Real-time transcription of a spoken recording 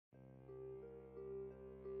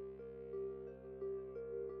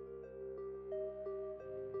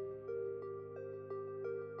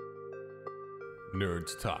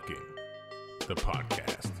Nerds Talking, the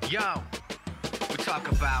podcast. Yo, we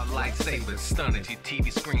talk about lightsabers, stunning your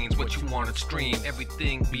TV screens, what you want to stream,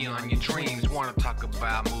 everything beyond your dreams. Want to talk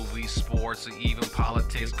about movies, sports, or even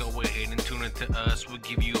politics? Go ahead and tune into us. We'll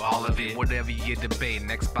give you all of it. Whatever you're debating,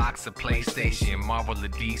 Xbox or PlayStation, Marvel or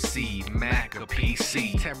DC, Mac or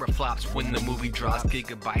PC. Teraflops when the movie drops,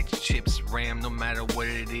 gigabytes, chips, RAM, no matter what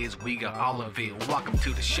it is, we got all of it. Welcome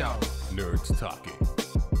to the show. Nerds Talking,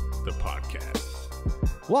 the podcast.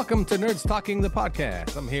 Welcome to Nerds Talking, the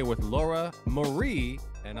podcast. I'm here with Laura Marie,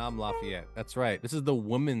 and I'm Lafayette. That's right. This is the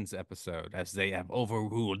women's episode, as they have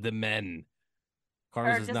overruled the men.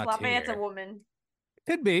 Carlos Or is just not Lafayette's here. a woman.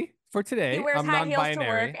 Could be for today. He wears I'm high heels to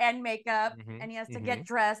non-binary. work and makeup, Mhm, and he has to get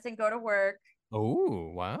dressed and go to work.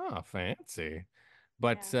 Oh, wow, fancy.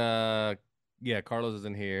 But yeah, Carlos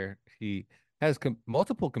isn't here. He has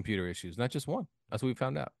multiple computer issues, not just one. That's what we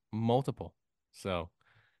found out. Multiple. So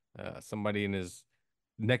somebody in his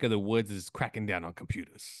neck of the woods is cracking down on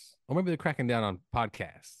computers. Or maybe they're cracking down on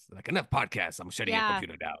podcasts. Like, enough podcasts. I'm shutting your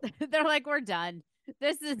computer down. They're like, we're done.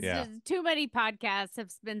 This is Yeah. just too many podcasts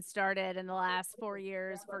have been started in the last 4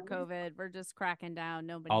 years for COVID. We're just cracking down.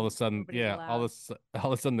 Nobody. All of a sudden, nobody's yeah, allowed. all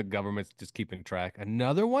of a sudden the government's just keeping track.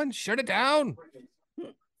 Another one? Shut it down.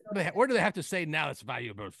 What do they have to say now that's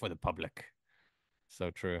valuable for the public? So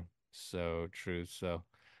true. So true. So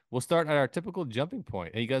we'll start at our typical jumping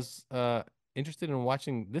point. Are you guys interested in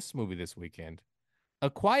watching this movie this weekend? A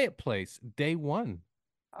Quiet Place, day one.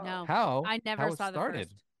 No, How? I never how it saw the started.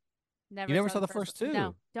 first. Never You never saw the first two?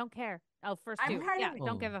 No, don't care. Oh, first I'm two. kind Yeah, of-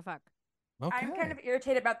 don't give a fuck. Okay. I'm kind of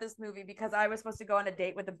irritated about this movie because I was supposed to go on a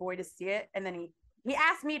date with the boy to see it, and then he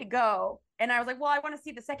asked me to go, and I was like, well, I want to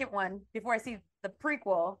see the second one before I see the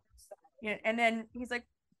prequel. You know, and then he's like,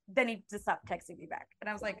 then he just stopped texting me back, and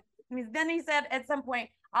I was like, then he said at some point,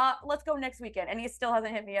 let's go next weekend, and he still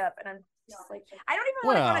hasn't hit me up, and I'm just like, I don't even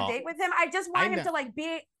want to go on Well, a date with him. I just want I him know. to like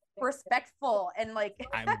be respectful and like.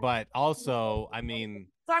 But also, I mean,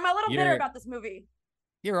 So I'm a little bitter You're- about this movie.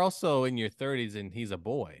 you're also in your 30s and he's a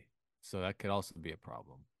boy. So that could also be a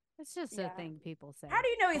problem. It's just Yeah. a thing people say. How do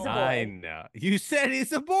you know he's a boy? I know. You said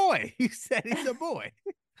he's a boy. You said he's a boy.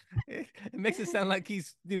 It makes it sound like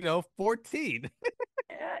he's, 14.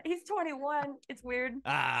 He's 21. It's weird.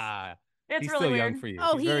 Ah, It's he's really still weird. young for you.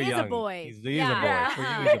 Oh, He's he very is a young. boy. He's a Yeah. boy. For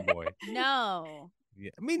you, he's a boy. No, Yeah.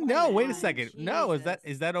 I mean, no, wait a on, second. No, is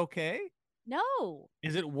Jesus. that okay? no.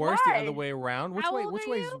 Is it worse the other Why? way around? How old Which are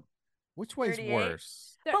way's you? which way's 38.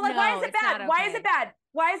 worse? But like, why No, is it it's not bad? Why is okay. it bad?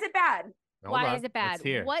 Why is it bad? Hold Why on. is it bad? Let's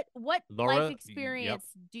hear. What Laura, life yep. experience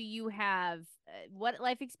do you have? What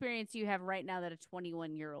life experience do you have right now that a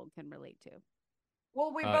 21-year-old can relate to?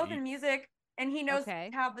 Well, we're both in music, and he knows Okay.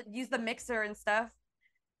 how to use the mixer and stuff.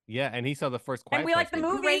 Yeah, and he saw the first Quiet And we like the Place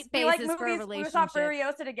movie. movies. Great We like basis for a movies. We saw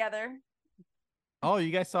relationship. Furiosa together. Oh,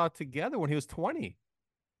 you guys saw it together when he was 20.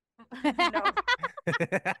 No.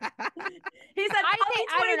 He said, I "I'll think-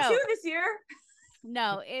 be I don't 22 know. this year."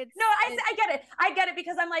 No, it's No, I get it. I get it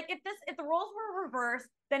because I'm like, if the roles were reversed,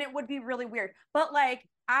 then it would be really weird. But like,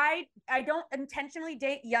 I don't intentionally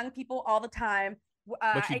date young people all the time.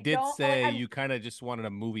 But you I did don't- say I'm- you kind of just wanted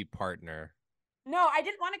a movie partner. No, I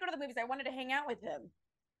didn't want to go to the movies. I wanted to hang out with him.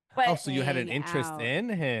 But Oh, so you had an Hang interest out. in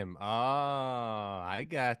him. Oh, I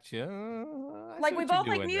got you. like we both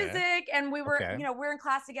like music, and we were, Okay. we're in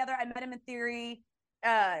class together. I met him in theory.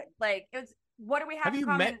 Like it was. What do we have, Have in you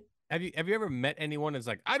common? met? Have you ever met anyone that's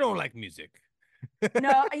like, I don't like music?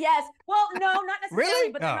 No, yes. Well, no, not necessarily,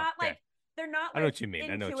 Really? but they're Oh, not okay. like they're not. I know like, what you mean.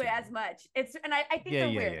 I know Into what it you as mean. much. It's and I think Yeah, they're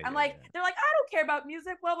yeah, weird. yeah, I'm yeah, like, yeah. they're like, I don't care about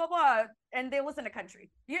music, blah blah blah, and they listen to country.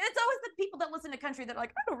 It's always the people that listen to country that are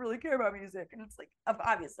like, I don't really care about music, and it's like,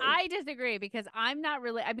 obviously. I disagree because I'm not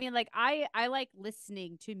really. I mean, like I like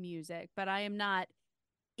listening to music, but I am not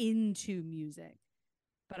into music.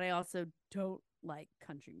 But I also don't like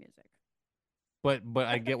country music. But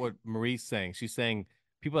I get what Marie's saying. She's saying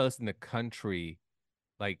people that listen to country,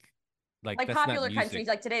 like like that's not popular music. country,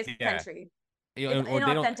 like today's Yeah. country. Or they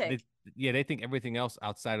inauthentic. don't. They think everything else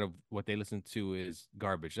outside of what they listen to is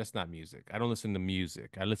garbage. That's not music. I don't listen to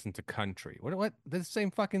music. I listen to country. What? They're the same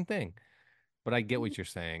fucking thing. But I get what you're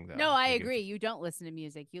saying, though. No, I get what agree. you're- You don't listen to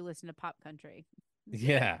music. You listen to pop country.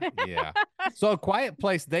 Yeah, yeah. So A Quiet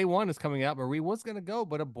Place Day One is coming out. Marie was gonna go,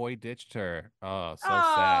 but a boy ditched her. Oh, so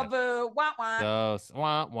Oh, sad. boo! Wah wah. So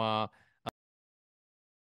wah wah.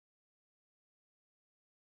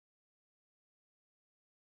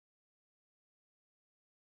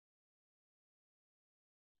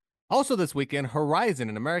 Also this weekend, Horizon,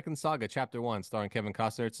 an American Saga, Chapter 1, starring Kevin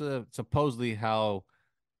Costner. It's supposedly how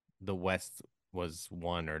the West was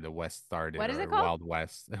one, or the West started, What is or it called? Wild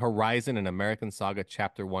West. Horizon, an American Saga,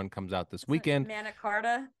 Chapter 1 comes out this weekend. Magna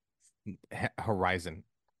Carta. Horizon,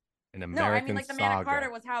 an No, I mean American like the Magna Saga. Carta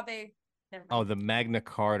was how they. Never Oh, mind. the Magna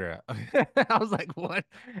Carta. I was like, what?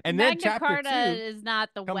 And then Magna chapter Carta 2 is not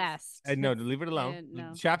the comes. West. No, leave it alone.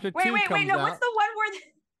 no. Chapter Wait, 2 wait, comes no. out. What's the one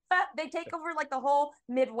where they take over like the whole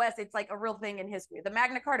Midwest? It's like a real thing in history. The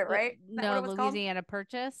Magna Carta, right? Is that No, what it was called? Louisiana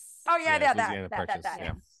Purchase. Oh yeah, Yeah, that, Louisiana Purchase.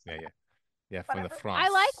 that. Yeah, from the Whatever. France.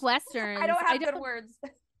 I like westerns. I don't have good words.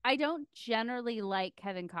 I don't generally like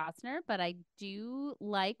Kevin Costner, but I do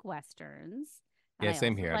like westerns. And Yeah,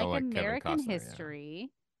 same also here. I don't like Kevin American Costner, yeah.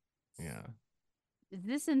 history. Yeah. Is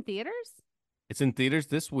this in theaters? It's in theaters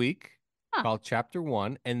this week, Huh. called Chapter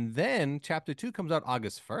 1, and then Chapter 2 comes out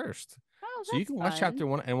August 1st. Oh, So you can watch fun. Chapter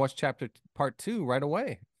 1 and watch Part 2 right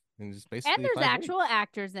away. And just basically And there's 5 actual weeks.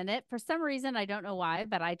 actors in it. For some reason, I don't know why,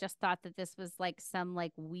 but I just thought that this was like some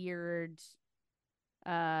like weird,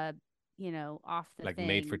 off the Like thing.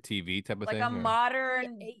 made for TV type of Like thing. a or-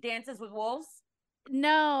 modern Dances with Wolves.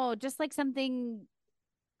 No, just like something,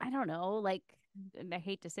 I don't know, like, and I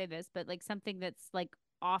hate to say this, but like something that's like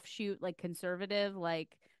offshoot, like conservative,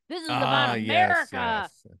 like this is about America.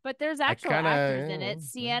 Yes. But there's I actual kinda, actors in yeah, it.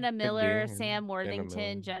 Sienna could Miller, be, yeah. Sam Sienna Worthington,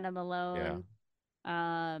 Miller. Jenna Malone.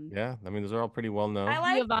 Yeah, I mean, those are all pretty well known. I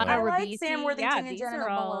like Giovanna Sam Ribisi. Worthington Yeah, and these Jenna are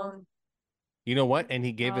all- Malone. You know what? And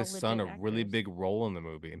he gave all his son a legit really actors. big role in the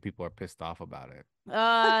movie, and people are pissed off about it.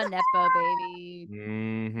 Nepo baby.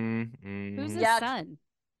 Mm-hmm. Who's his Yeah. son?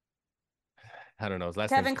 I don't know. His last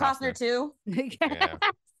Kevin name's Costner too. Yeah.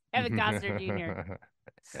 Kevin Costner Jr.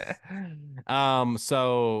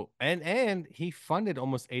 So and he funded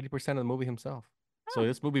almost 80% of the movie himself. So Oh.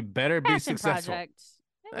 this movie better be Passion successful. project.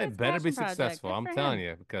 Maybe It it's better be passion project. successful. Good I'm for telling him.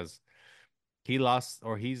 you, because he lost,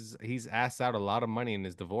 or he's asked out a lot of money in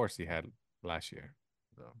his divorce he had last year.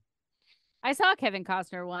 So I saw Kevin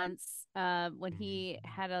Costner once when he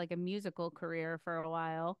had like a musical career for a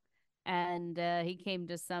while, and he came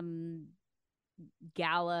to some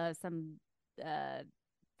gala, some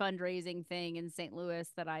fundraising thing in St. Louis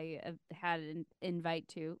that I had an invite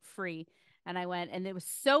to free, and I went, and it was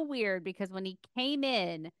so weird because when he came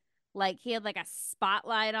in, like he had like a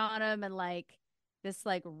spotlight on him, and like this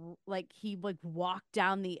like he like walked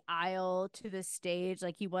down the aisle to the stage,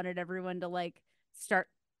 like he wanted everyone to like start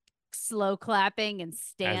slow clapping and as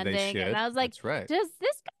they standing, should. and I was like, That's right. does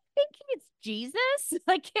this guy think he's Jesus?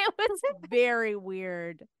 Like it was very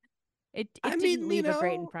weird. It I didn't mean, leave a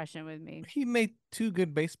great impression with me. He made 2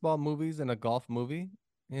 good baseball movies and a golf movie.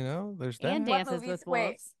 There's that. And What Dances movies? with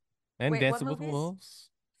Wolves. And Wait, Dancing what with movies?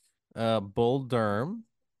 Wolves. Bull Durham,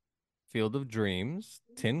 Field of Dreams,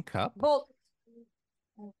 Tin Cup. Bolt.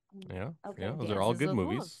 Yeah, Okay. yeah, those are all Dances good with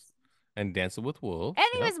movies. Wolves. And Dancing with Wolves. And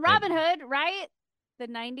he yep. was Robin Hood, right? The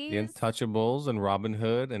The 90s. Untouchables and Robin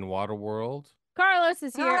Hood and Waterworld. Carlos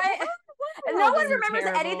is here. Hi. Waterworld No one isn't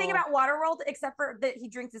remembers anything terrible. about Waterworld except for that he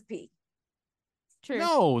drinks his pee. True.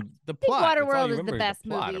 No, the I think plot. That's all Waterworld you is the remember best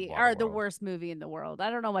plot of movie or the Waterworld. worst movie in the world. I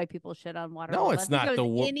don't know why people shit on Waterworld. No, it's I think not it the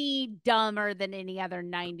was any dumber than any other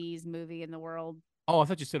 90s movie in the world. Oh, I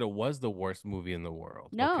thought you said it was the worst movie in the world.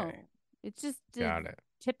 No. Okay. It's just Got it.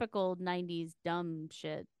 typical 90s dumb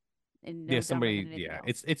shit. And no Yeah, dumber somebody. than anything Yeah,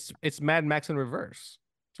 else. it's Mad Max in reverse.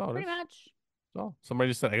 That's all it Pretty is. much. So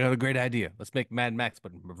somebody just said, I got a great idea. Let's make Mad Max,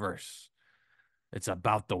 but in reverse. It's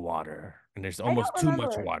about the water, and there's almost too much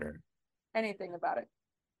remember. water. Anything about it?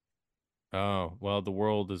 Oh, well, the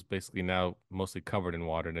world is basically now mostly covered in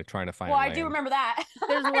water, and they're trying to find Well, land. I do remember that.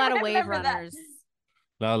 There's a I lot of wave remember that. runners.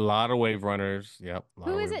 A lot of wave runners. Yep.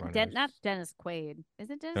 Who is it? Not Dennis Quaid.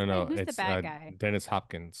 Is it Dennis No, Quaid? Who's it's the bad guy? Dennis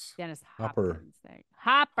Hopkins. Dennis Hopper. Hopkins.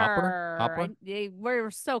 Hopper. Hopper?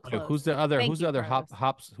 We're so Wait, close. who's the other? Thank Who's the you, other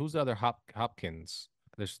Carlos. Who's the other Hopkins?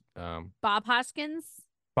 There's Bob Hoskins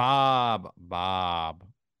Bob.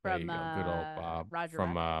 There from you go. Good old Bob Roger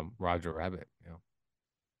from Rabbit. Roger Rabbit. Yeah,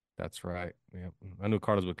 that's right. Yeah, I knew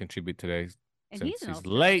Carlos would contribute today And since he's an he's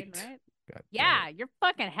Australian, late. right? God damn Yeah, it. you're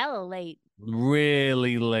fucking hella late.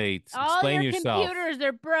 Really late. All Explain your yourself. computers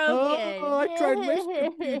are broken. Oh, I tried my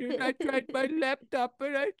computer, and I tried my laptop,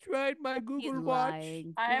 and I tried my He's Google Watch.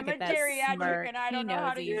 lying. I am Look a at that geriatric smirk. and I He don't know how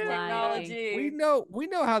knows to he's use lying. technology. We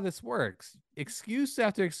know how this works. Excuse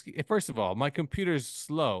after excuse. First of all, my computer's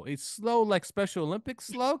slow. It's slow like Special Olympics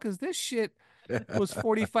slow, because this shit was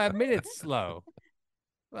 45 minutes slow.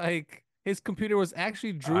 Like his computer was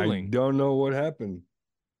actually I drooling. don't know what happened.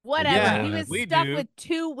 Whatever. Yeah, he was we stuck do. with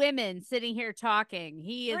 2 women sitting here talking.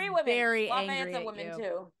 He is 3 women. very Lafayette's angry a at woman you.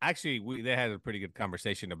 too. Actually, they had a pretty good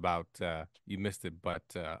conversation about you missed it, but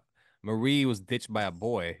Marie was ditched by a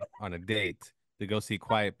boy on a date to go see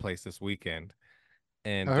Quiet Place this weekend,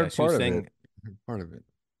 and I heard she was part of saying it. Part of it.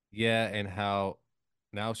 Yeah, and how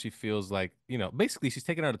now she feels like, basically she's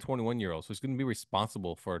taking out a 21-year-old, so she's going to be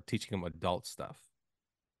responsible for teaching him adult stuff.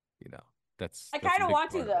 That's I that's kind a of big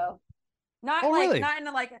want to part of it. though. Not Oh, like really? not in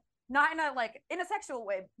a in a sexual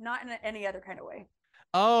way, not in any other kind of way.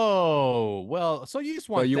 Oh, well, so you just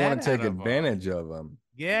So want you that want to take out of advantage of them.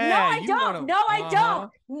 No, Yeah, I you want don't. to. No, I Uh-huh.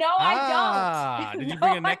 don't. No, I don't. Did you No,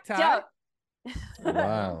 bring a I necktie? don't.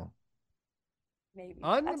 Wow. Maybe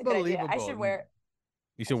that's a good idea. I should Unbelievable. wear.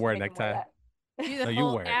 You I should should wear a make him wear necktie. that. Do the No, you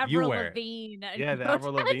whole wear it. You Avril wear it. Lavigne. And Yeah, the go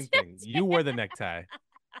Avril Lavigne thing. touch You it. wear the necktie.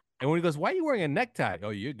 And when he goes, "Why are you wearing a necktie?" Oh,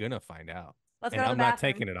 you're gonna find out. Let's And go to the I'm not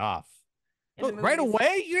bathroom taking it off. in the Oh, right movies.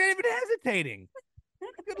 away? You're not even hesitating.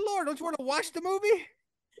 Good Lord, don't you want to watch the movie?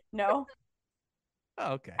 No,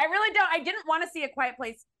 Oh, okay. I really don't. I didn't want to see A Quiet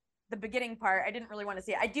Place, the beginning part. I didn't really want to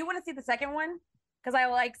see it. I do want to see the second one because I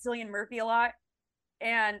like Cillian Murphy a lot,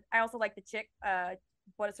 and I also like the chick.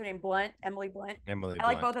 What is her name? Emily Blunt. Emily I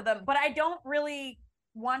like Blunt. both of them, but I don't really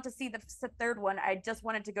want to see the third one. I just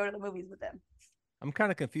wanted to go to the movies with them. I'm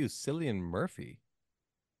kind of confused. Cillian Murphy.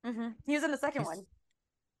 He was in the second He's- one.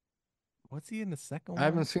 What's he in the second I one?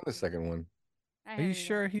 haven't seen the second one. Are you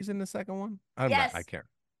sure he's in the second one? I'm Yes. not. I can't.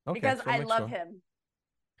 Okay, Because so I make love sure. him.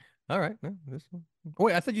 All right. No, this one.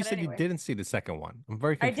 Wait, I thought you But said anyway. you didn't see the second one. I'm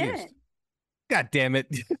very I confused. didn't. God damn it.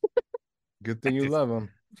 Good thing you love him.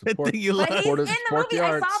 Good thing you But love. he's Support in it- the support movie. the I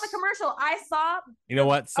saw arts. the commercial. I saw. You know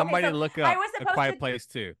what? Somebody so look I up was A supposed Quiet to- Place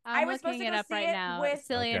 2. I'm was supposed looking to it go up see right it now. with-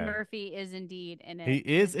 Cillian Okay. Murphy is indeed in it. He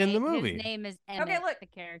is in the His movie. name is Emmett. Okay, look, the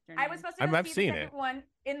character I name. was supposed to I've go see the seen second it. one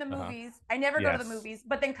in the Uh-huh. movies. I never go to the Yes. movies,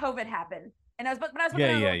 but then COVID happened, and I was supposed to Yeah.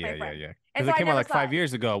 go with my friend. Because And it so I came out never like saw 5 it.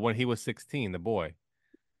 years ago when he was 16, the boy,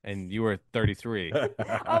 and you were 33.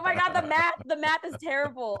 Oh my god, the math is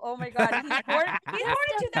terrible. Oh my god, he's born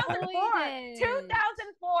in 2004. Disappointed.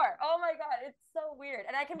 2004. Oh my god, it's so weird.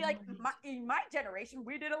 And I can be like, in my generation,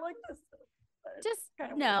 we did it like this. But it's Just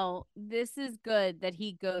kinda no, this is good that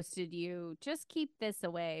he ghosted you. Just keep this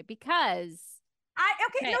away because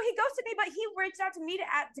weird. No, he ghosted me, but he reached out to me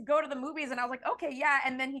to go to the movies, and I was like, okay, yeah.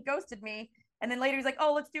 And then he ghosted me, and then later he's like,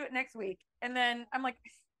 oh, let's do it next week. And then I'm like,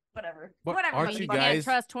 whatever, But whatever. aren't I mean, you you can't guys-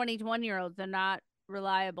 trust 21-year-olds. They're not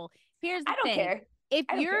reliable. Here's the I don't thing. care. If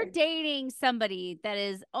I don't you're care. dating somebody that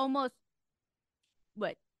is almost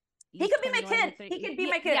what? He could be my 21 or kid. 30 He could be Yeah,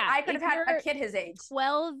 my kid. yeah, I could if have had a you're kid his age.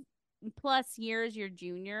 12 plus years your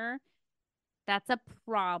junior, that's a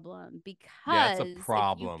problem because Yeah, it's a if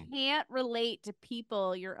problem. you can't relate to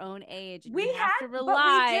people your own age, and We you have to had- but we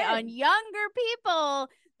rely did. on younger people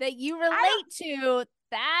that you relate to.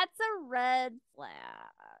 That's a red flag.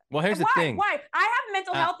 Well, here's the Why? thing. Why? I have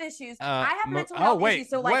mental health issues. I have mental oh, health wait, issues.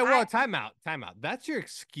 So like, wait, time out. That's your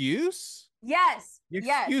excuse? yes, Your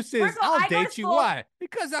yes. excuse is, First of all, I I'll go to date you. school- Why?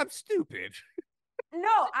 Because I'm stupid. No,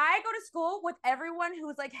 I go to school with everyone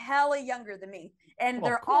who's like hella younger than me, and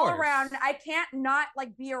Well, of they're all course. around. I can't not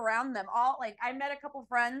like be around them. All like I met a couple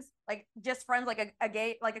friends, like just friends, like a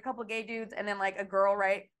gay, like a couple gay dudes, and then like a girl.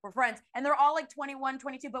 Right, we're friends, and they're all like 21,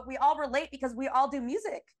 22, but we all relate because we all do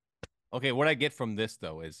music. Okay, what I get from this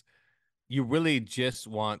though is you really just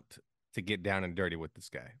want to get down and dirty with this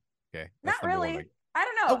guy. Okay, Not number one, really. like- I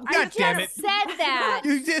don't know. Oh, I God just damn wanna- it. Said that.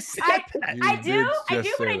 You just said I- that. You I did do,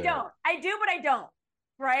 just but say I that. don't. I do, but I don't.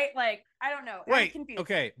 Right? Like I don't know. I'm Wait, confused.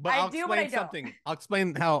 okay, but I I'll do, but I explain don't. something. I'll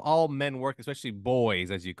explain how all men work, especially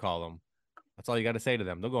boys, as you call them. That's all you got to say to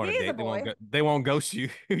them. They'll go on a He is date. a They boy. won't ghost you.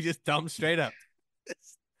 You just tell them straight up.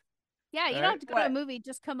 Yeah, you All don't right. have to go to a What? movie.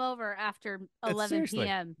 Just come over after That's 11 seriously.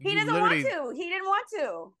 p.m. He You doesn't want literally- to. He didn't want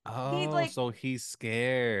to. Oh, He's like, so he's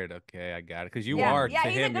scared. Okay, I got it. Because you yeah, are yeah, to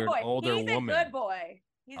he's him, a you're good boy. an older He's woman. a good boy.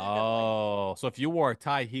 He's a good boy. Oh, so if you wore a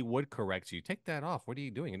tie, he would correct you. Take that off. What are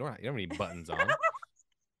you doing? You don't have any buttons on.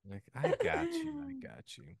 Like, I got you. I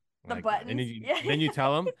got you. The And buttons? then Yeah. then you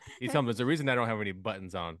tell him. You tell him there's a reason I don't have any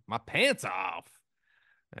buttons on. My pants are off.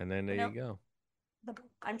 And then there You you go.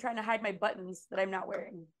 I'm trying to hide my buttons that I'm not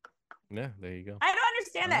wearing. Yeah, there you go. I don't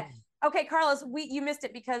understand that. Okay, Carlos, you missed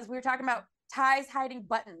it because we were talking about ties hiding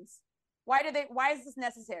buttons. Why is this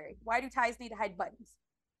necessary? Why do ties need to hide buttons?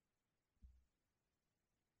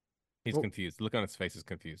 He's Well- confused. Look on his face is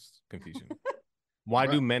confusion. Why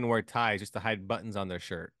do men wear ties just to hide buttons on their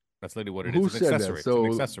shirt? That's literally what it is. Who It's an said that? accessory. It's So-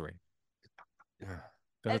 an accessory. Because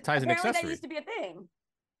a tie's an Apparently accessory. that used to be a thing.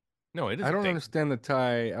 No, it is. I a don't thing. understand the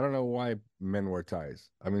tie. I don't know why men wear ties.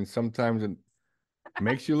 I mean, sometimes it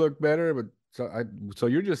makes you look better, but so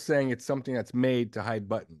you're just saying it's something that's made to hide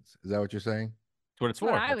buttons. Is that what you're saying? That's what it's That's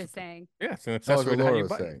for. what I That's was what- saying. Yeah, it's an That's what accessory to hide Laura your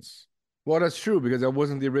was saying. buttons. Well, that's true because that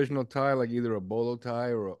wasn't the original tie, like either a bolo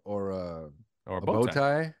tie or Or a bow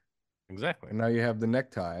tie. Exactly. And now you have the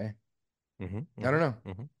necktie. I don't know.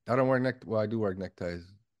 I don't wear neck. Well, I do wear neckties.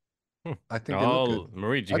 I think they look good.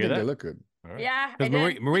 Marie, did you I hear think that? they look good. All right. Yeah, I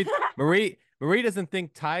Because did. Marie doesn't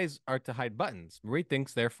think ties are to hide buttons. Marie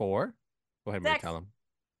thinks they're for. Go ahead, Marie. Sex. Tell him.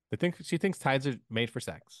 She thinks ties are made for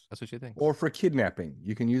sex. That's what she thinks. Or for kidnapping.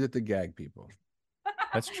 You can use it to gag people.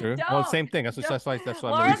 That's true. Don't, Well, same thing. That's why Laura's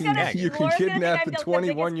Marie's gonna, gagging. You can Laura's gonna think kidnap I a built the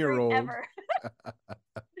biggest 21-year-old. freak ever.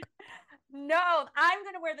 No, I'm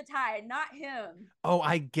gonna wear the tie, not him. Oh,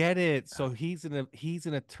 I get it. So he's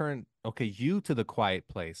gonna turn you to the quiet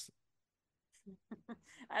place.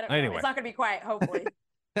 I don't know. Anyway. It's not gonna be quiet, hopefully.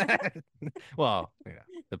 Well, yeah,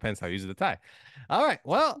 depends how you use the tie. All right.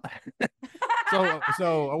 Well,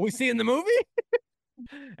 so are we seeing the movie?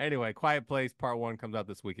 Anyway, Quiet Place Part 1 comes out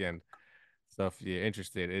this weekend. So if you're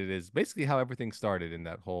interested, it is basically how everything started in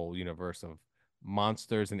that whole universe of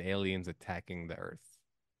monsters and aliens attacking the Earth.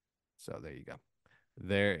 So there you go.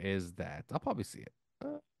 There is that. I'll probably see it.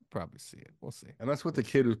 We'll see. And that's what the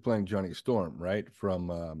kid who's playing Johnny Storm, right?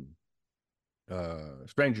 From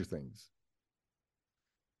Stranger Things.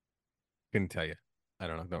 Couldn't tell you. I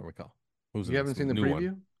don't know. Don't recall. Who's You haven't seen the preview?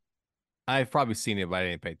 One? I've probably seen it, but I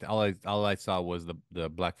didn't pay attention. All I saw was the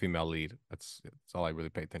black female lead. That's all I really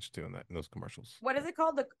pay attention to in those commercials. What is it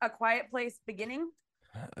called? A Quiet Place Beginning?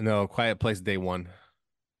 No, Quiet Place Day One.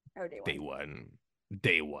 Oh, Day One.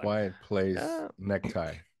 Day One. Quiet Place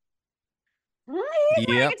necktie.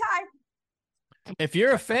 Yep. If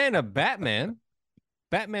you're a fan of Batman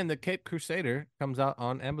the Caped Crusader comes out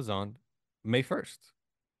on Amazon May 1st,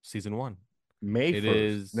 season 1. May 1st.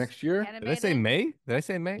 Is next year? Animated? Did I say May? Did I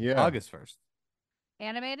say May? Yeah. August 1st.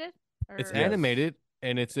 Animated? It's Or- Yes. animated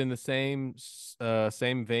and it's in the same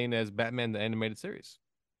vein as Batman the animated series.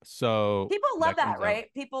 So People love that, comes out.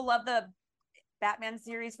 right? People love the Batman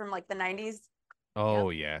series from like the 90s. Oh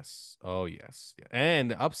yes. Oh yes. Yeah.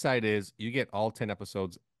 And the upside is you get all 10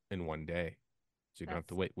 episodes in one day. So you don't have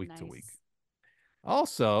to wait week to week. Nice.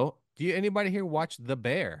 Also, anybody here watch The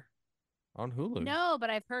Bear on Hulu? No, but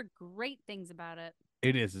I've heard great things about it.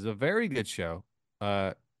 It's a very good show.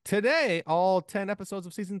 Today all 10 episodes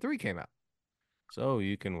of season 3 came out. So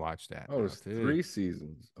you can watch that. Oh, now, it's too. 3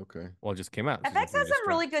 seasons. Okay. Well, it just came out. FX Season 3 has just some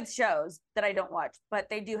really dropped. good shows that I don't watch, but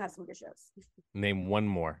they do have some good shows. Name one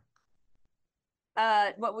more.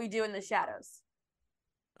 What We Do in the Shadows.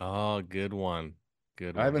 Oh, good one.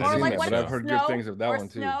 Good one. I haven't Or seen like that, what but is I've it, heard Snow? good things of that Or one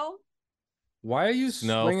too. Snow? Why are you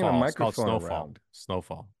swinging a Snowfall. It's called microphone Snowfall. around,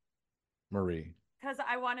 Snowfall. Marie? Because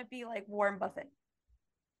I want to be like Warren Buffett.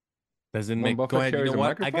 Doesn't Warren make. Go Buffett ahead. You carries know a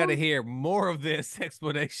what? I got to microphone? hear more of this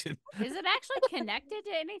explanation. Is it actually connected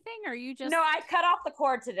to anything, or are you just? No, I cut off the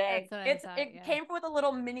cord today. That's what I thought, It yeah. came with a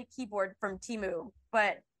little mini keyboard from Temu,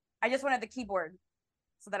 but I just wanted the keyboard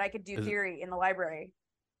so that I could do Is it- theory in the library.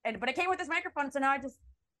 But it came with this microphone, so now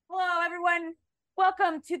hello everyone,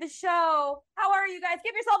 welcome to the show. How are you guys?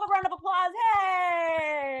 Give yourself a round of applause.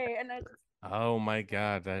 Hey! And I Oh my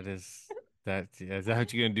God, is that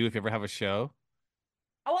what you're gonna do if you ever have a show?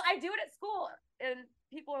 well, I do it at school, and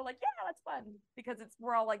people are like, "Yeah, that's fun," because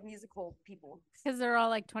we're all like musical people. Because they're all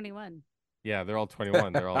like 21. Yeah, they're all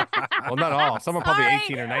 21. They're all well, not all. Some are probably Sorry,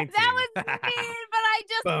 18 or 19. That was mean, but I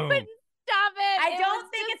just Boom. couldn't stop it. I It don't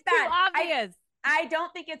was think just it's bad. Too obvious. I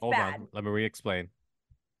don't think it's Hold bad. on. Let me re-explain.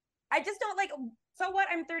 I just don't like. So what?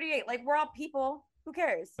 I'm 38. Like we're all people. Who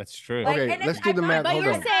cares? That's true. Like, Okay, and let's it's- do I'm the not- math. But Hold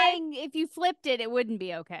you're on. saying if you flipped it, it wouldn't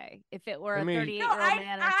be okay. If it were I a mean- 38-year-old man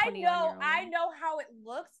and a 21-year-old I know how it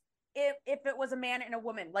looks if it was a man and a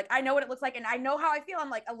woman. Like I know what it looks like, and I know how I feel.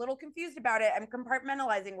 I'm like a little confused about it. I'm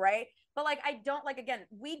compartmentalizing, right? But like I don't like. Again,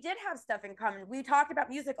 we did have stuff in common. We talked about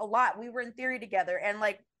music a lot. We were in theory together, and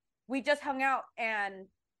like we just hung out and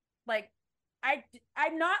like.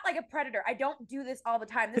 I'm not like a predator. I don't do this all the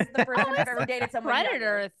time. This is the first time I've ever dated someone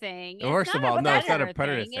predator younger. thing. First of all, no, it's not a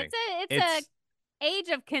predator thing. It's a age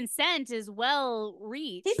of consent is well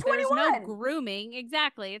reached. He's There's no 21. grooming.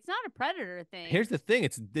 Exactly. It's not a predator thing. Here's the thing.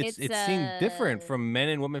 It's seen different uh, from men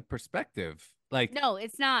and women perspective. Like No,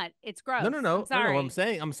 it's not. It's gross. no. I'm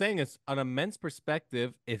sorry. I'm saying it's on a men's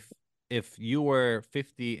perspective. If you were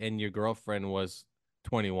 50 and your girlfriend was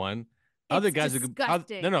 21, other It's guys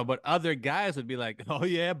disgusting. but other guys would be like, "Oh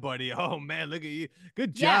yeah, buddy. Oh man, look at you.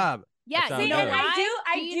 Good Yeah. job." Yeah, That's how you it know goes. And why?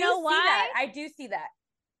 I do you know see why? that. I do see that.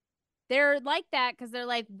 They're like that because they're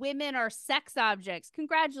like, women are sex objects.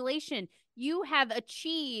 Congratulations. You have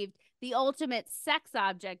achieved the ultimate sex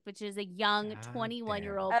object, which is a young God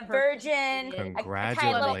 21-year-old A virgin, perfected- a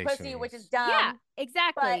tight little pussy, which is dumb. Yeah,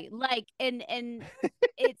 exactly. Like, and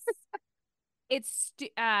it's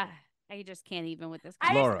I just can't even with this.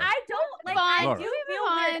 Laura. I don't like. Fine. I Laura. do Move feel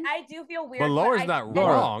on. weird. I do feel weird. But Laura's not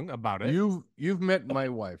Laura, wrong about it. You've met my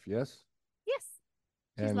wife, yes? Yes.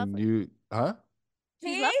 She's and lovely. you, huh?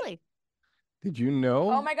 She's See? lovely. Did you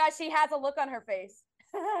know? Oh my gosh, she has a look on her face.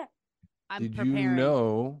 I'm Did preparing. you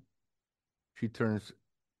know she turns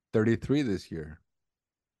 33 this year?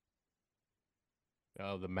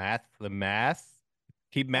 Oh, the math.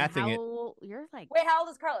 Keep And mathing it. You're like Wait, how old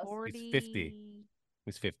is Carlos? 40. He's 50.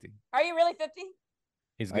 He's 50. Are you really 50?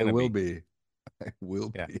 He's I gonna will be. I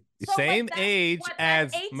will Yeah. be. So Same that's, age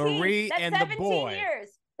that's as 18. Marie That's and the 17 boy. years.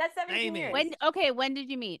 That's 17 Same years. age. When did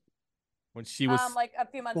you meet? When she was Like a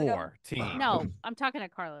few months ago. 14. No, I'm talking to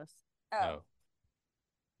Carlos. Oh. Oh.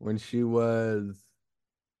 When she was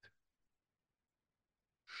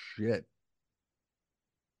shit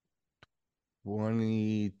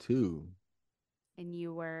 22, And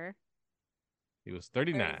you were. He was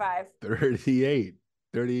 39. 35.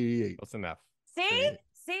 38. Close enough. See? 38.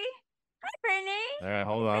 See? Hi, Brittany. All right,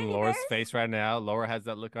 hold on. Brittany Laura's there. face right now. Laura has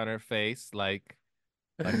that look on her face like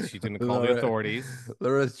she's gonna call the authorities.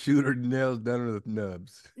 Laura's shoot her nails down with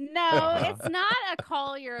nubs. No, Uh-huh. it's not a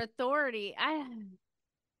call your authority.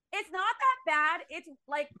 It's not that bad. It's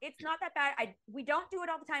not that bad. We don't do it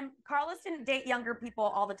all the time. Carlos didn't date younger people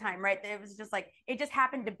all the time, right? It was just like it just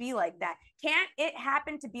happened to be like that. Can't it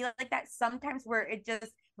happen to be like that sometimes where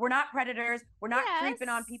we're not predators, we're not creeping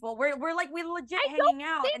on people. We're legit hanging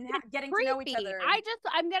out and getting to know each other.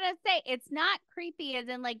 I'm gonna say it's not creepy as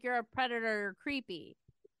in like you're a predator or creepy.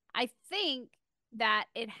 I think that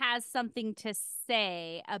it has something to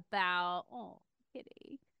say about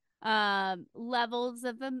kitty. Levels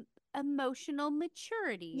of emotional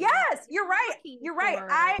maturity. Yes, you're right. You're right.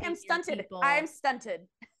 I am stunted. I'm stunted.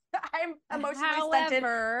 I'm emotionally stunted.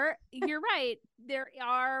 However, you're right. There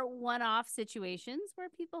are one-off situations where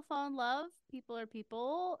people fall in love. People are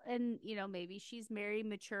people, and maybe she's very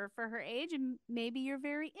mature for her age, and maybe you're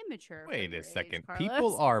very immature. Wait for a your second. age,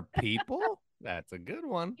 People are people? That's a good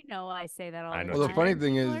one. I say that all the time. Well, the funny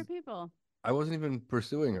thing People is, are people. I wasn't even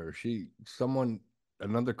pursuing her.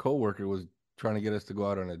 Another coworker was trying to get us to go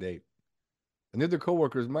out on a date. And the other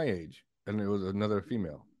coworker is my age, and it was another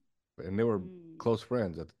female. And they were close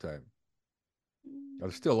friends at the time. They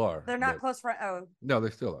still are. They're not close friends. Oh. No, they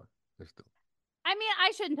still are. They're still. I mean,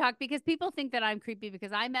 I shouldn't talk because people think that I'm creepy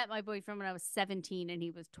because I met my boyfriend when I was 17 and he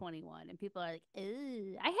was 21. And people are like,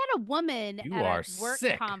 ew. I had a woman at a work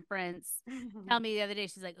conference tell me the other day,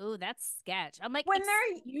 she's like, oh, that's sketch. I'm like,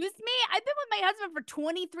 excuse me? I've been with my husband for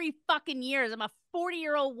 23 fucking years. I'm a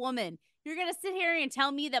 40-year-old woman. You're going to sit here and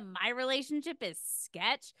tell me that my relationship is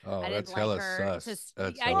sketch? Oh, I didn't that's like hella her. sus. I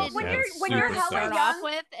Well, didn't when you're hella start young, off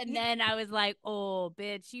with, and then I was like, oh,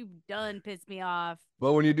 bitch, you done pissed me off.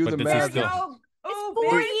 But when you do the math, it's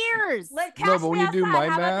 4 years. No, but when you do my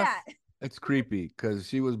math, it's creepy because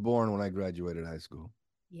she was born when I graduated high school.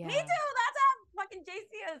 Yeah. Me too. That's how fucking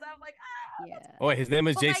JC is. I'm like, yeah. Oh, wait, his name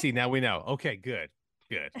is JC. Now we know. Okay, good.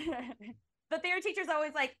 The theory teacher's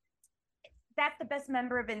always like, that's the best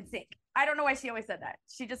member of NSYNC. I don't know why she always said that.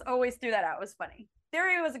 She just always threw that out. It was funny.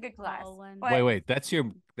 Theory was a good class. Wait. That's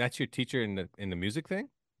your teacher in the music thing?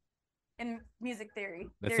 In music theory.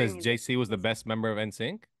 That says JC was the best member of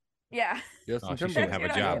NSYNC? Yeah. Oh, she shouldn't have a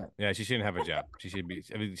job. Yeah, she shouldn't have a job. She should be.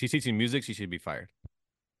 I mean, she's teaching music. She should be fired.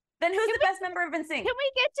 Then who's the best member of NSYNC? Can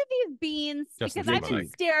we get to these beans? Because I've been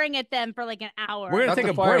staring at them for like an hour. We're gonna take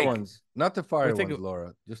a break. Not the fire ones,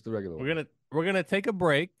 Laura. Just the regular ones. We're gonna take a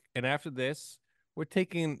break, and after this, we're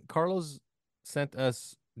taking. Carlos sent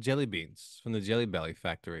us jelly beans from the Jelly Belly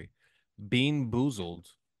factory, Bean Boozled,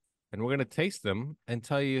 and we're gonna taste them and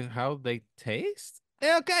tell you how they taste.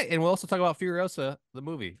 Yeah, okay, and we'll also talk about Furiosa, the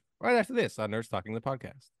movie, right after this on Nerds Talking the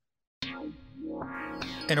Podcast.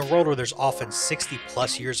 In a world where there's often 60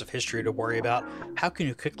 plus years of history to worry about, how can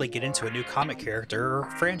you quickly get into a new comic character or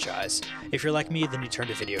franchise? If you're like me, then you turn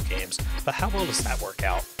to video games. But how well does that work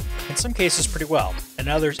out? In some cases, pretty well. In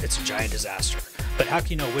others, it's a giant disaster. But how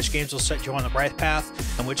can you know which games will set you on the right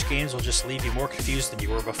path and which games will just leave you more confused than you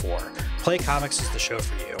were before? Play Comics is the show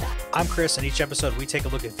for you. I'm Chris, and each episode we take a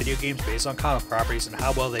look at video games based on comic properties and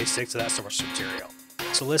how well they stick to that source material.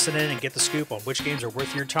 So listen in and get the scoop on which games are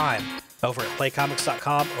worth your time over at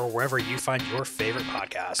playcomics.com or wherever you find your favorite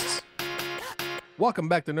podcasts. Welcome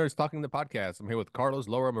back to Nerds Talking the Podcast. I'm here with Carlos,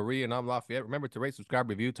 Laura, Marie, and I'm Lafayette. Remember to rate, subscribe,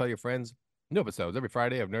 review, tell your friends. New episodes every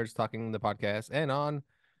Friday of Nerds Talking the Podcast and on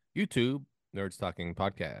YouTube, Nerds Talking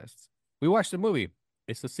Podcasts. We watched the movie.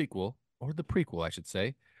 It's the sequel, or the prequel, I should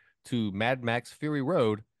say, to Mad Max Fury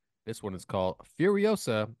Road. This one is called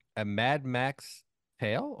Furiosa, a Mad Max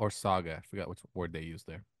tale or saga. I forgot which word they used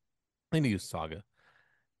there. I need to use saga.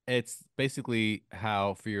 It's basically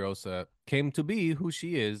how Furiosa came to be who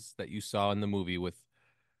she is that you saw in the movie with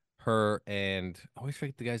her and I always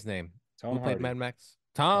forget the guy's name. Who played Mad Max?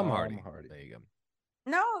 Tom Hardy. There you go.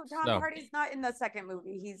 No, Tom So- Hardy's not in the second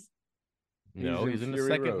movie. He's No, in he's in the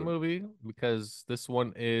Fury second Road. movie because this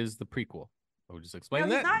one is the prequel. I would just explain no,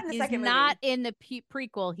 that. he's not in the He's second not movie. in the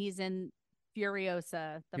prequel. He's in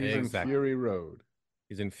Furiosa. The He's first Exactly. in one. Fury Road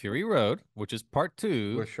He's in Fury Road, which is part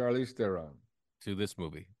 2 with Charlize Theron. to this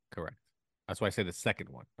movie. Correct. That's why I say the second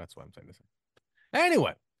one. That's why I'm saying this.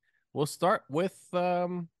 Anyway, we'll start with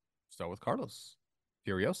Carlos.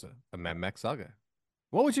 Furiosa, the Mad Max Saga.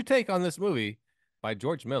 What was your take on this movie by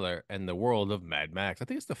George Miller and the world of Mad Max? I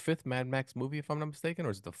think it's the 5th Mad Max movie, if I'm not mistaken, or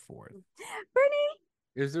is it the 4th? Brittany.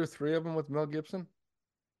 Is there 3 of them with Mel Gibson?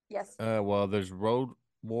 Yes. Well, there's Road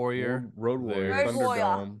Warrior, Road Warrior, there's Road Warrior.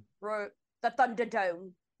 Thunderdome. The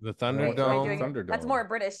Thunderdome. the Wait, Thunderdome. am I doing it? Thunderdome. That's more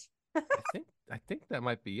British. I think that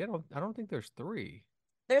might be. I don't think there's 3.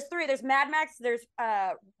 There's 3. There's Mad Max. There's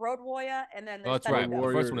Road Warrior, and then Oh, there's that's right. Thunderdome. The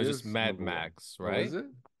first Warrior one is just is Mad number one. Max, Oh, right? is it?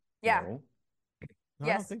 Yeah. No. No, I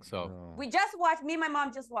Yes. don't think so. No. We just watched. Me and my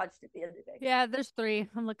mom just watched it the other day. Yeah, there's 3.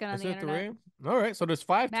 I'm looking on Is the there internet. 3? All right, so there's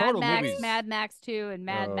 5 Mad total Max, movies. Mad Max 2, and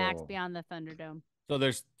Mad Max Oh. Beyond the Thunderdome. So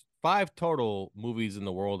there's 5 total movies in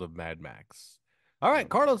the world of Mad Max. All right,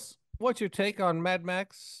 Carlos, what's your take on Mad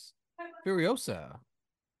Max Furiosa?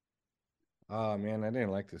 Oh man, I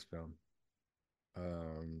didn't like this film.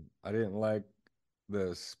 I didn't like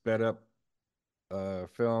the sped up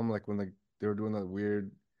film, like when they were doing that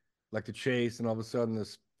weird, like the chase, and all of a sudden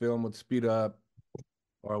this film would speed up,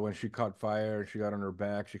 or when she caught fire and she got on her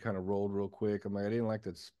back, she kind of rolled real quick. I'm like, I didn't like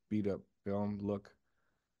that speed up film look.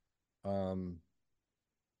 Man,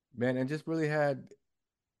 and just really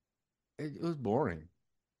it was boring.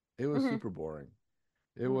 It was Mhm. super boring.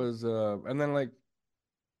 It Mhm. was and then like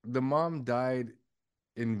the mom died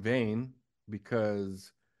in vain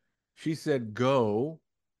because she said go,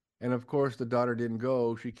 and of course the daughter didn't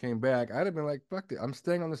go. She came back. I'd have been like, fuck it, I'm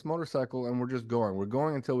staying on this motorcycle and we're just going. We're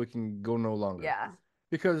going until we can go no longer. Yeah.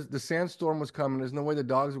 Because the sandstorm was coming. There's no way the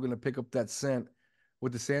dogs were going to pick up that scent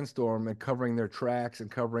with the sandstorm and covering their tracks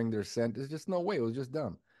and covering their scent. There's just no way. It was just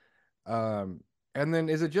dumb. And then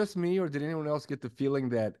is it just me, or did anyone else get the feeling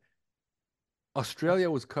that Australia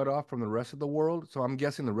was cut off from the rest of the world? So I'm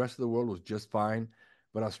guessing the rest of the world was just fine,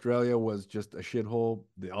 but Australia was just a shithole.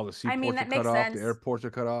 All the seaports mean, that are makes cut off. The sense. airports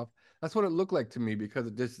are cut off. That's what it looked like to me because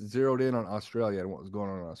it just zeroed in on Australia and what was going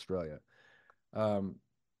on in Australia.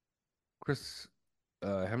 Chris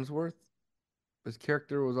Hemsworth, his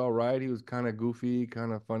character was all right. He was kind of goofy,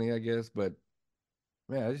 kind of funny, I guess. But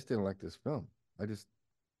man, I just didn't like this film.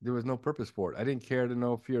 There was no purpose for it. I didn't care to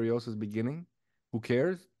know Furiosa's beginning. Who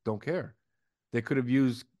cares? Don't care. They could have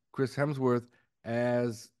used Chris Hemsworth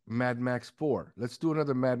as Mad Max 4. Let's do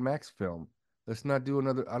another Mad Max film. Let's not do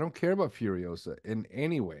another. I don't care about Furiosa in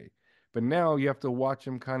any way. But now you have to watch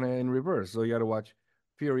him kind of in reverse. So you got to watch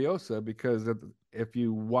Furiosa because if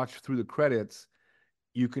you watch through the credits,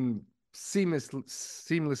 you can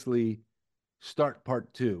seamlessly start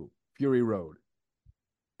part 2, Fury Road.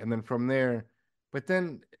 And then from there, but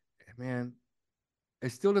then, man,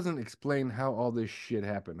 it still doesn't explain how all this shit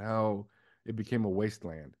happened, how it became a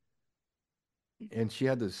wasteland. And she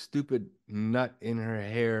had this stupid nut in her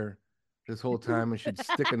hair this whole time, and she'd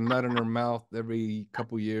stick a nut in her mouth every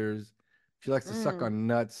couple years. She likes to suck on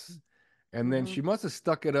nuts. And then she must have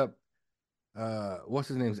stuck it up, what's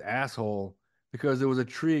his name's asshole, because there was a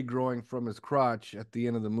tree growing from his crotch at the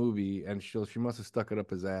end of the movie, and she must have stuck it up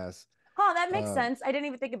his ass. Oh, that makes sense. I didn't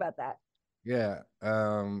even think about that. Yeah,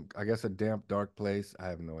 I guess a damp, dark place. I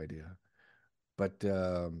have no idea, but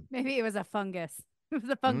Maybe it was a fungus. It was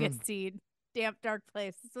a fungus seed. Damp, dark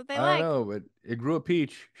place. That's what they I like. don't know, but it grew a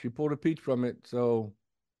peach. She pulled a peach from it, so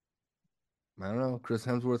I don't know. Chris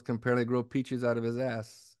Hemsworth can apparently grow peaches out of his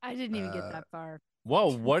ass. I didn't even get that far.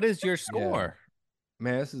 Whoa, what is your score?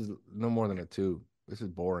 Man, this is no more than a 2. This is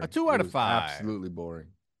boring. A 2 out It of was 5. Absolutely boring.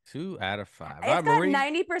 2 out of 5. It's All right, got Marie.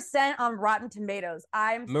 90% on Rotten Tomatoes.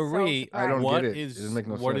 I'm Marie, so I don't what get it. is It doesn't make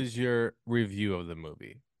no what sense. is your review of the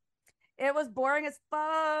movie? It was boring as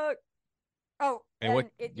fuck. Oh, And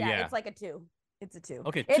what- yeah, it's like a 2. It's a 2.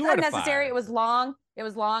 Okay, It's 2 out of unnecessary. 5. It was long. It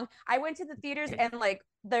was long. I went to the theaters and like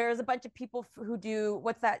there's a bunch of people who do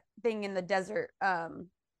what's that thing in the desert?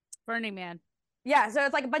 Burning Man. Yeah, so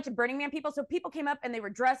it's like a bunch of Burning Man people. So people came up and they were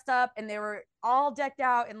dressed up and they were all decked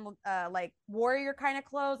out in like warrior kind of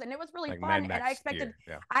clothes, and it was really Like fun. Mad And Max I expected, gear,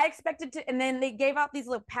 yeah. I expected to, and then they gave out these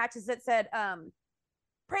little patches that said,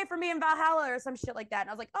 "Pray for me in Valhalla" or some shit like that. And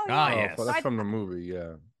I was like, "Oh yeah, Ah, Oh, yes. so that's from the movie,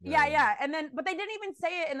 yeah. yeah." And then, but they didn't even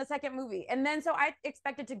say it in the second movie. And then, so I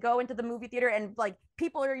expected to go into the movie theater and like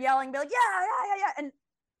people are yelling, be like, yeah. And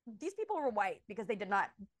these people were white because they did not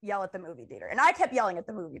yell at the movie theater, and I kept yelling at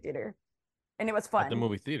the movie theater, and it was fun. At the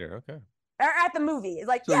movie theater, okay. or at the movie. It's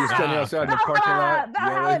like, So you're standing outside in the parking lot,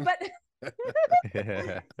 Valhalla, yelling? but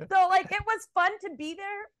so like it was fun to be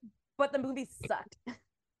there, but the movie sucked.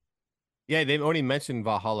 Yeah, they've only mentioned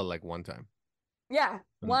Valhalla like one time. Yeah, in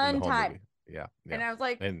the one whole time. movie. Yeah, And yeah. I was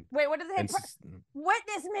like, And- wait, what does it and say?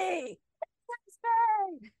 Witness me. Witness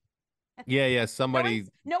me. yeah, somebody.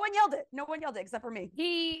 No one yelled it. No one yelled it except for me.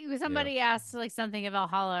 Somebody asked like something of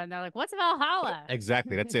Valhalla, and they're like, "What's Valhalla?"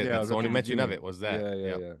 Exactly, that's it. Yeah, That's the only at the mention of beginning. it was that.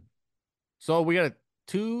 Yeah. So we got a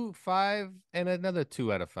 2, 5, and another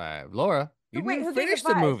 2 out of 5. Laura, you Wait, didn't who gave it finish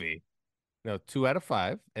the 5? movie. No, 2 out of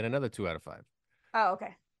 5, and another 2 out of 5. Oh,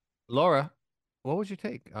 okay. Laura, what was your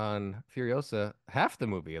take on Furiosa? Half the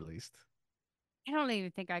movie, at least. I don't even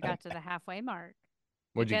think I got to the halfway mark.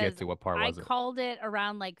 What'd you get because to? What part was it? I called it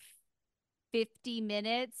around like 50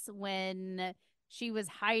 minutes when she was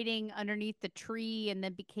hiding underneath the tree and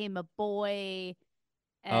then became a boy.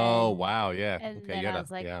 Oh And, wow, yeah. and Okay, then you I gotta,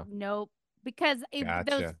 was like, yeah. nope. Because those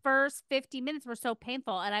Gotcha. first 50 minutes were so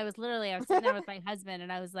painful. And I was sitting there with my husband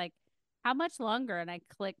and I was like, how much longer? And I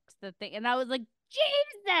clicked the thing and I was like,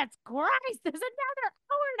 Jesus Christ, there's another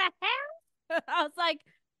hour and a half. I was like,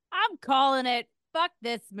 I'm calling it. Fuck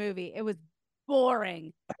this movie. It was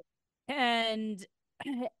boring. And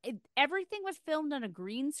everything was filmed on a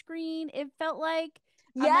green screen. It felt like,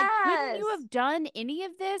 I'm like, couldn't you Yes. have done any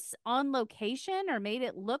of this on location or made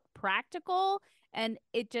it look practical? And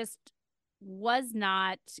it just was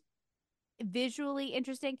not visually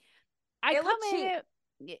interesting. I It come looked in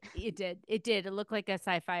cheap. it did. It did. It looked like a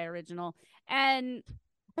sci-fi original. And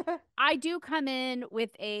I do come in with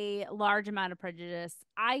a large amount of prejudice.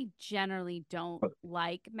 I generally don't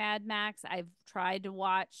like Mad Max. I've tried to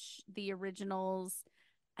watch the originals.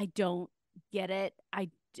 I don't get it.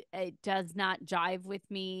 It does not jive with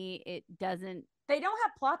me. It doesn't. They don't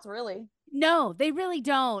have plots really. No, they really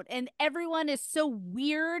don't. And everyone is so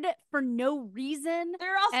weird for no reason.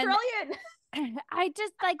 They're Australian. I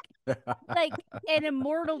just like an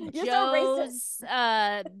Immortal You're so Joe's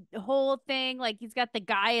whole thing. Like he's got the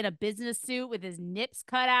guy in a business suit with his nips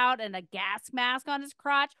cut out and a gas mask on his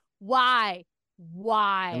crotch. Why?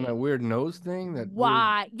 And that weird nose thing.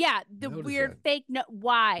 Why? Yeah, the Notice weird that. fake nose.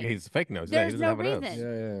 Why? Yeah, he's fake nose. There's he no doesn't have a reason.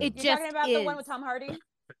 nose. Yeah. It You're just talking about is. the one with Tom Hardy?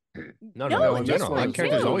 No, No, in this general. one Like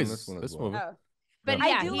characters too. always This one this as well. movie. Oh. But No.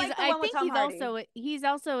 yeah, I do like the I one with think Tom Hardy. he's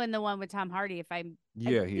also in the one with Tom Hardy. If I He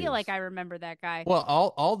feel like is. I remember that guy. Well,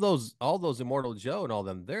 all those Immortal Joe and all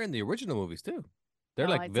them, they're in the original movies too. They're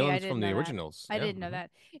Oh, I like see. villains I from didn't the know that. originals. I Yeah, didn't know mhm.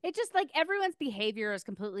 that. It just like everyone's behavior is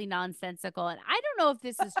completely nonsensical. And I don't know if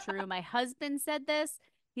this is true. My husband said this.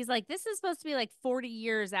 He's like, this is supposed to be like 40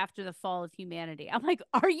 years after the fall of humanity. I'm like,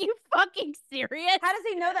 are you fucking serious? How does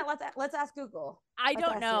he know that? Let's ask Google. I Let's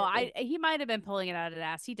don't ask know. Siri. He might have been pulling it out of his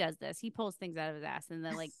ass. He does this. He pulls things out of his ass and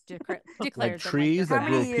then like declares Like them, trees they're that How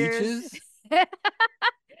grow many years? peaches.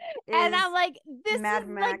 And Is I'm like, this Mad is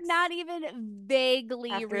like Max not even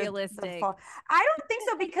vaguely after the realistic. fall. I don't think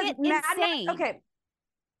so because It's Mad insane. Max. Okay.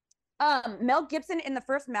 Mel Gibson in the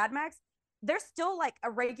first Mad Max, there's still like a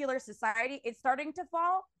regular society. It's starting to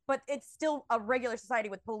fall, but it's still a regular society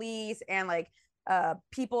with police and like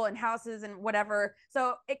people and houses and whatever.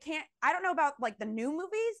 So it can't. I don't know about like the new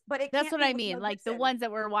movies, but it. That's can't what be I with mean. Mel Like the Gibson. ones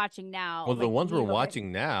that we're watching now. Well, the like ones we're Evil-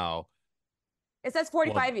 watching now, It says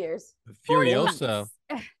 45 years. 40 Furiosa.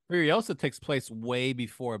 months. Furiosa takes place way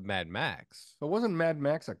before Mad Max. But wasn't Mad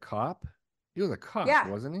Max a cop? He was a cop, Yeah.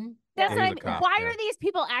 wasn't he? That's Yeah, what he I was a mean. cop, Why yeah. are these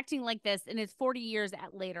people acting like this and it's 40 years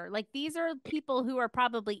later? Like these are people who are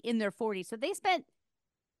probably in their 40s. So they spent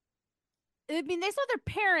I mean, they saw their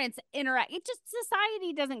parents interact. It just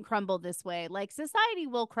society doesn't crumble this way. Like society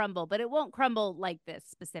will crumble, but it won't crumble like this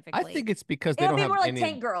specifically. I think it's because they It'll don't be have more like any.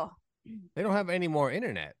 Tank Girl. They don't have any more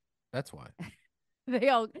internet. That's why. they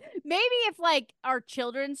all maybe if like our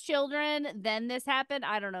children's children, then this happened.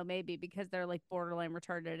 I don't know, maybe because they're like borderline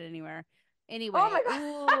retarded Anyway, Oh my God.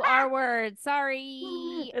 ooh, our word. Sorry.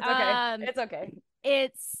 It's okay. It's okay.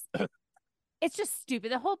 It's just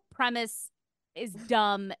stupid. The whole premise is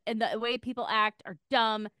dumb, and the way people act are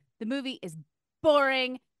dumb. The movie is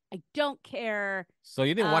boring. I don't care. So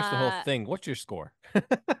you didn't watch the whole Uh, thing. What's your score?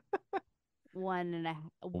 One and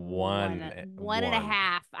a One and a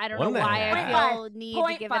half. I don't One know and a why half. I feel need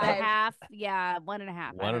to give it a 0.5. half. Yeah, 1.5.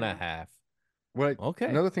 I One don't and a know. half. Well, Okay.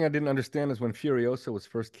 Another thing I didn't understand is when Furiosa was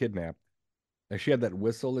first kidnapped, and she had that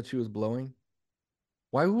whistle that she was blowing.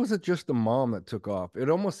 Why was it just the mom that took off? It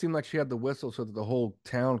almost seemed like she had the whistle so that the whole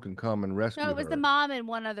town can come and rescue No, it was her. the mom and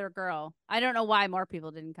one other girl. I don't know why more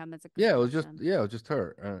people didn't come. It's a good Yeah, it was question. just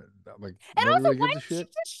her. Like And nobody also, really why gives a did she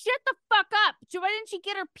shit. just shut the fuck up? why didn't she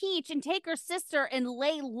get her peach and take her sister and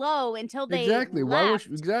lay low until they Exactly. left,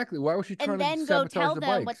 Why was she trying and to then go sabotage tell the them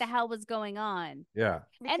bikes? what the hell was going on? Yeah.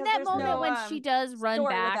 Because And that there's moment no, when she does run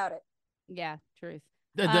story back. without it. Yeah, truth.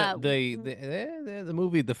 The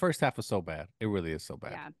movie, the first half was so bad. It really is so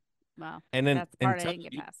bad. Yeah. Well, And then that's the part I didn't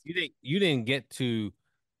get past. You didn't get to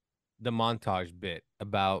the montage bit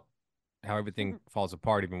about how everything falls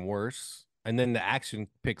apart even worse. And then the action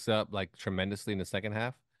picks up like tremendously in the second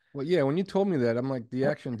half. Well, yeah, when you told me that, I'm like, the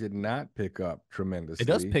action did not pick up tremendously. It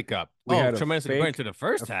does pick up. We had tremendously compared to the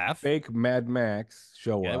first half. Fake Mad Max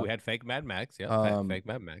show Yeah, up. we had fake Mad Max. Yeah, fake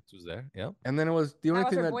Mad Max was there. Yeah. And then it was the only That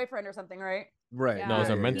was thing her boyfriend or something, right? Right. Yeah. No, it was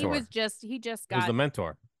her mentor. He just It was got the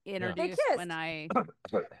mentor. introduced They when I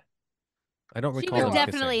I don't she recall. was them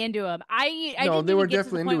definitely kissing. into him. I No, didn't they even were get to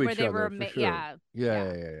the definitely point into where each they other, were for sure.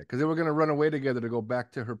 yeah. Because they were gonna run away together to go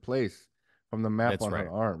back to her place from the map That's on right.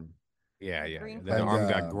 her arm. Yeah. Green Then the arm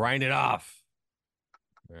got grinded off.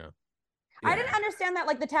 Yeah. I didn't understand that,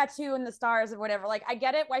 like the tattoo and the stars or whatever. Like, I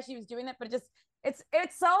get it why she was doing that, but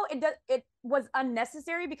it was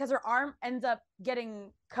unnecessary because her arm ends up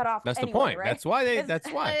getting cut off. That's anyway, the point. right? That's why they. It's-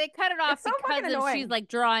 That's why. They cut it off It's so fucking because she's annoying. like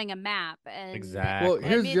drawing a map and Exactly. Well,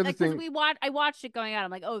 here's the other like, thing. I watched it going out.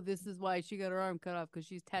 I'm like, oh, this is why she got her arm cut off because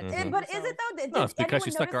she's tattooing. But is herself. it though? Did No, it's because anyone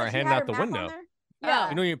she stuck notice her that she hand had out her the map on window. there? Oh. Yeah.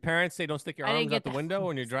 You know, your parents say don't stick your I didn't arms get out the that. window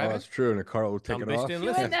when you're Oh, driving. that's true. And the car will take Some it bitch off. didn't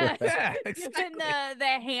Doing listen. Yeah, exactly. Doing the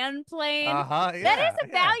hand plane. Yeah. That is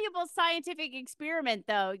a valuable scientific experiment,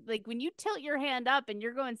 though. Like when you tilt your hand up and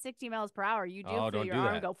you're going 60 miles per hour, you do feel don't your do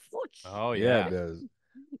arm that. go whoosh. Oh Yeah, yeah. it does.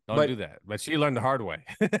 Don't do that. But she learned the hard way.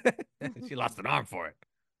 She lost an arm for it.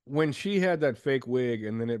 When she had that fake wig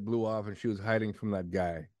and then it blew off and she was hiding from that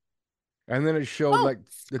guy, and then it showed like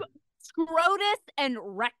the Scrotus and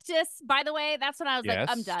rectus, by the way. That's when I was like,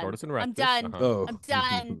 I'm Yes, done. scrotus and I'm rectus, done. Oh. I'm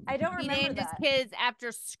done. I don't He remember named his that. kids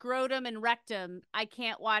after scrotum and rectum. I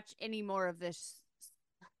can't watch any more of this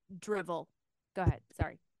drivel. Go ahead.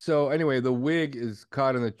 Sorry. So anyway, the wig is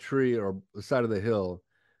caught in a tree or the side of the hill,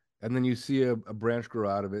 and then you see a branch grow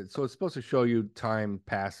out of it. So it's supposed to show you time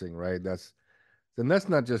passing, right? That's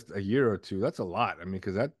not just a year or two. That's a lot. I mean,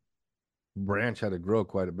 because that branch had to grow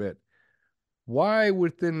quite a bit. Why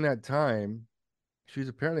within that time, she's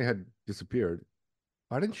apparently had disappeared.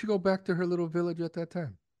 Why didn't she go back to her little village at that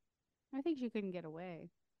time? I think she couldn't get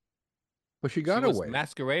away. But she got She was away.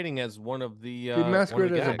 masquerading as one of the. She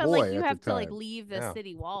masqueraded one of the as a guys. But boy like you at have the to like time. leave the Yeah.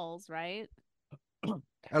 city walls, right?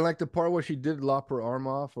 I like the part where she did lop her arm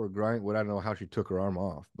off or grind. Well, I don't know how she took her arm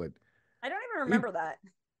off, but I don't even remember that.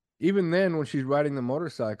 even then, when she's riding the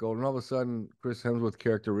motorcycle, and all of a sudden, Chris Hemsworth's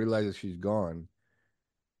character realizes she's gone.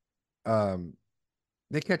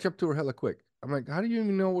 They catch up to her hella quick. I'm like, how do you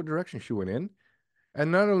even know what direction she went in?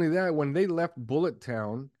 And not only that, when they left Bullet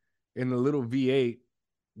Town in the little V8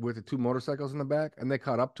 with the two motorcycles in the back, and they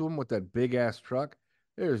caught up to him with that big ass truck,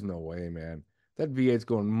 there's no way, man. That V8's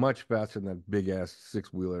going much faster than that big ass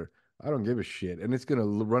six wheeler. I don't give a shit, and it's gonna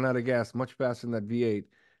run out of gas much faster than that V8.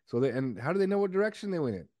 So and how do they know what direction they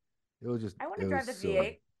went in? It was just. I want it to drive the was silly.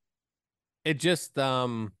 V8. It just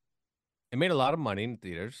it made a lot of money in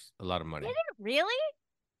theaters. A lot of money. Did it really?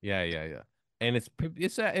 Yeah. And it's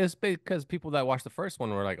because people that watched the first one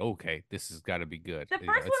were like, okay, this has got to be good. The first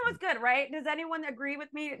one was good, right? Does anyone agree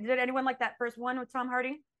with me? Did anyone like that first one with Tom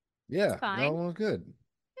Hardy? Yeah, fine. that one was good.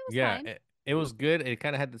 It was Yeah, fine. it was good. It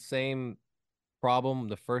kind of had the same problem.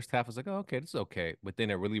 The first half was like, oh, okay, this is okay. But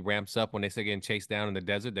then it really ramps up when they start getting chased down in the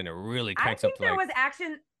desert. Then it really I cranks think up to there like. was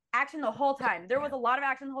action the whole time. There was a lot of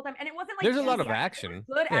action the whole time, and it wasn't like There's a lot cheesy of action. It was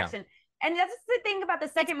good Yeah. action. And that's the thing about the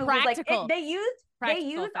second movie. Like practical. they used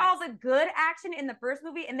Practical all effects. the good action in the first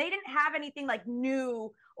movie, and they didn't have anything like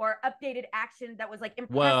new or updated action that was like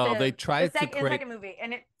impressive. Well, they tried to in the create. second movie,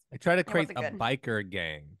 and They tried to create wasn't a good. biker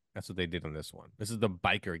gang. That's what they did on this one. This is the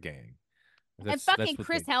biker gang. And fucking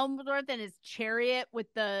Chris Hemsworth and his chariot with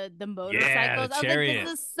the motorcycles. I was chariot. like,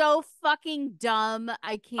 this is so fucking dumb.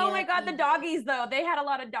 I can't. oh my god, the even. doggies though, they had a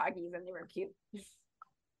lot of doggies and they were cute.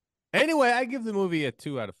 Anyway, I give the movie a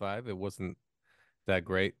 2 out of 5. It wasn't that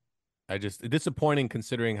great. Disappointing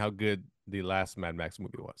considering how good the last Mad Max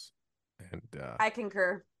movie was. And I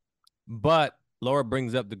concur. but Laura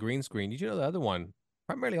brings up the green screen. Did you know the other one?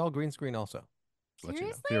 Primarily all green screen also. Let you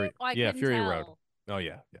know. Seriously? Oh, I yeah, couldn't Fury tell. Road. Oh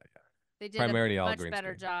yeah. They did Primarily a all much green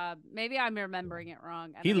better screen. job. Maybe I'm remembering it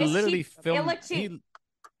wrong. I He don't know. literally cheap. It filmed looked cheap.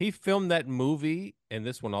 he filmed that movie and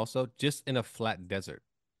this one also just in a flat desert.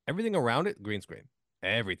 Everything around it, green screen.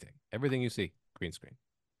 Everything you see, green screen.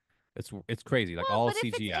 It's crazy, like Well, all but CGI.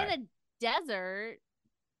 if it's in a desert,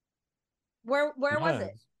 Where was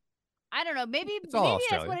it? I don't know. Maybe all that's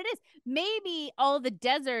Australia. what it is. Maybe all the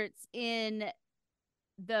deserts in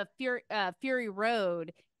the Fury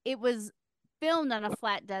Road, it was filmed on a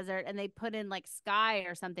flat desert, and they put in like sky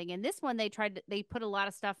or something. And this one, they put a lot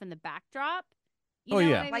of stuff in the backdrop. You know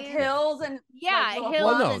what I Like mean? hills and Yeah, like,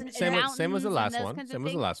 hills Well, no, and same as the mountains last and those one. kinds of Same as the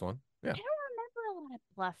things. last one. Yeah. I don't remember a lot of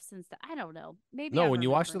bluffs and stuff. I don't know. Maybe No, I'm when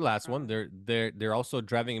you watch the remembering last one, wrong. they're also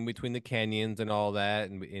driving in between the canyons and all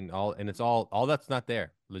that, and it's all that's not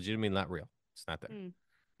there. Legitimately not real. It's not there. Mm.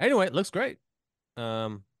 Anyway, it looks great.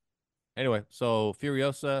 Anyway, so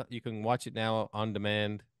Furiosa, you can watch it now on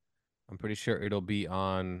demand. I'm pretty sure it'll be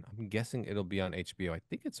on. I'm guessing it'll be on HBO. I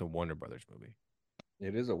think it's a Warner Brothers movie.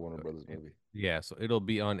 It is a Warner Brothers movie. Yeah, so it'll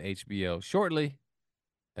be on HBO shortly.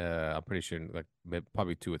 I'm pretty sure in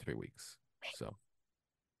probably 2 or 3 weeks. So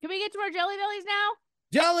Can we get to our Jelly Bellies now?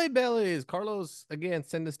 Jelly Bellies, Carlos again.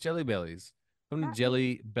 Send us Jelly Bellies from the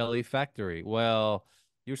Jelly Belly Factory. Well,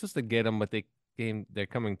 you're supposed to get them, but they're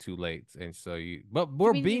coming too late, and so But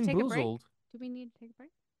we're we need to being take a break? boozled. Do we need to take a break?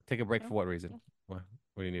 Take a break No? for what reason? Yeah.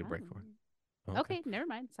 What do you need a break for? Okay, never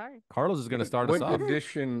mind. Sorry. Carlos is going to start us What off.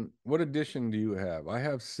 edition? What edition do you have? I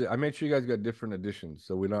have. I made sure you guys got different editions,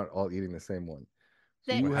 so we're not all eating the same one.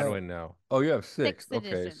 So Six. you How have. do I know? Oh, you have sixth. Sixth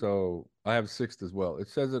Okay, edition. so I have sixth as well. It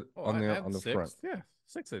says it Oh, on I the have front. sixth. Yeah,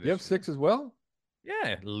 sixth edition. You have six as well.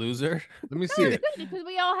 Yeah, loser. Let me No, see it's it. good because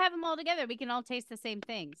we all have them all together. We can all taste the same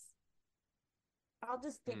things. I'll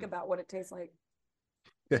just think about what it tastes like.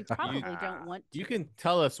 You probably don't want to. You can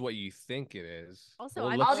tell us what you think it is. Also,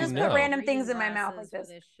 We'll I'll let I'll you just know. put random things in my mouth like glasses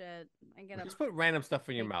this. for shit. I gotta Just put random stuff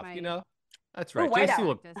in your take mouth. my- You know, that's Ooh, right. white JC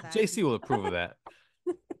will. out. JC will approve of that.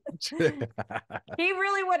 He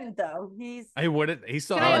really wouldn't though. I wouldn't. He's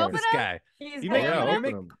so Can I like open this them? guy. He's You good. make, Yeah, you're, open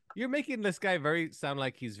make, them. you're making this guy sound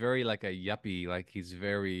like he's very like a yuppie, like he's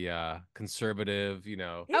very conservative. You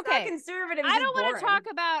know. He's Okay. not conservative. I he's don't want boring. to talk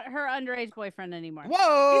about her underage boyfriend anymore. Whoa!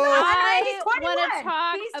 I He's 21. want to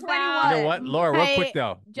talk He's about. 21. You know what, Laura? Real quick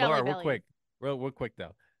though. Jelly Laura, belly. real quick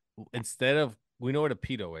though. Instead of we know what a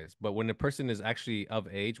pedo is, but when the person is actually of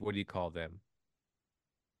age, what do you call them?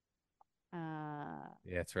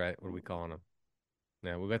 Yeah, that's right. What are we calling them?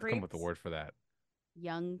 Yeah, we've got to come up with a Creeps? word for that.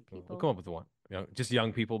 Young We'll people. come up with one. Just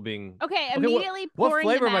young people being. Okay, Okay, immediately what pouring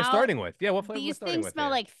flavor them am I out, starting with? Yeah, what flavor am I These starting things with? smell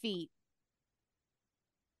here? like feet.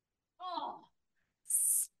 Oh.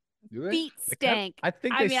 Do they? Feet They kind- stank. I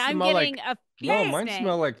think I they mean, I'm smell getting like. a feet No, mine stank.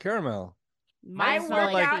 smell like caramel. I Mine smell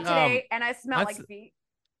worked like, out today and I smell mine's- like feet.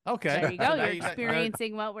 Okay. There you go. So You're now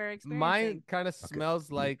experiencing what we're experiencing. Mine kind of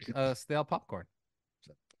smells like stale popcorn.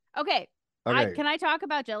 Okay. Okay. Can I talk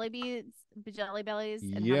about jelly bellies? And how much I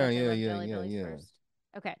love jelly bellies first?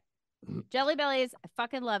 Okay. Jelly bellies. I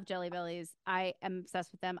fucking love jelly bellies. I am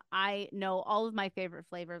obsessed with them. I know all of my favorite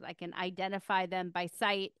flavors. I can identify them by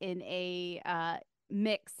sight in a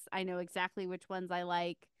mix. I know exactly which ones I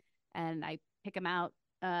like, and I pick them out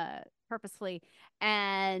purposefully.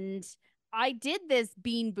 And I did this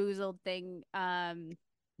Bean Boozled thing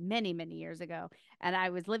many, many years ago. And I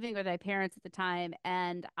was living with my parents at the time,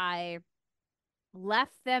 and I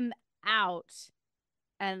left them out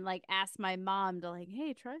and like asked my mom to like,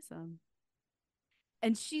 hey, try some.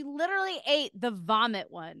 And she literally ate the vomit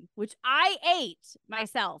one, which I ate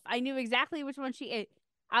myself. I knew exactly which one she ate.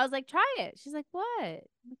 I was like, try it. She's like, what?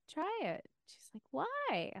 I'm like, try it. She's like,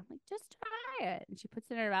 why? I'm like, just try it. And she puts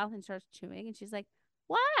it in her mouth and starts chewing. And she's like,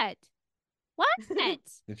 what? What?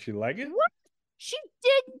 Did she like it? What? She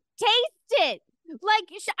didn't taste it. Like,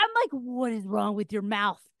 I'm like, what is wrong with your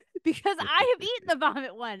mouth? Because I have eaten the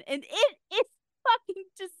vomit one, and it is fucking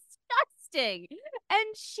disgusting.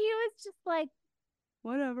 And she was just like,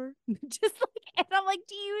 whatever. Just like, and I'm like,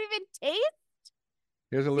 do you even taste?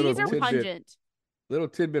 Here's a little These are tidbit. pungent. Little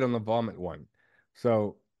tidbit on the vomit one.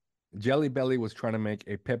 So, Jelly Belly was trying to make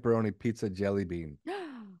a pepperoni pizza jelly bean,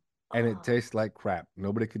 and it tastes like crap.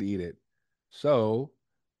 Nobody could eat it. So,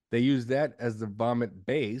 they used that as the vomit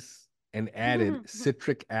base and added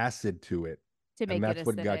citric acid to it, to make and that's it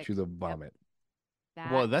what got acidic. you the vomit.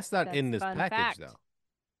 Well, that's not in this fun package fact. though.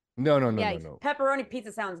 No. Yeah, Pepperoni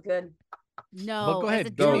pizza sounds good. No, But go as ahead, a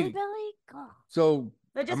give jelly me- belly. God. So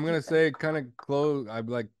They're just I'm gonna pizza. say kind of close. I'm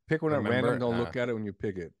like pick one at Remember, random. Don't look at it when you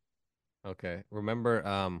pick it. Okay. Remember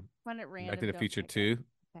One at random. Back to the don't Future pick it. 2?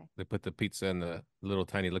 Okay. They put the pizza in the little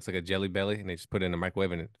tiny, looks like a jelly belly, and they just put it in the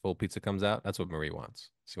microwave and full pizza comes out. That's what Marie wants.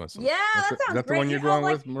 She wants some. Yeah, That's that the- sounds that's the great. one you're You know, going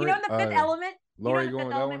like, with, you Marie? know, in the Fifth Element. Laura, you you know, going the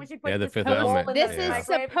with that Element one? when she puts Yeah, the the Fifth toast Element. in This the is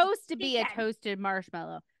microwave and she- supposed to be a Chicken. toasted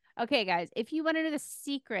marshmallow. Okay, guys, if you want to know the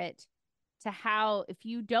secret to how, if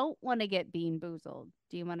you don't want to get Bean Boozled,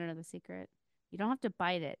 do you want to know the secret? You don't have to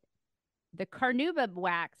bite it. The carnauba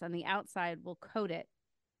wax on the outside will coat it.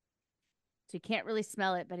 So you can't really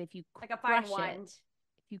smell it, but if you Like a fine crush wine. it,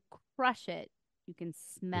 if you crush it, You can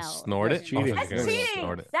smell. Snort That's it. cheating. Oh, That's you're gonna cheating.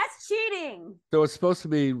 snort it. That's cheating. So it's supposed to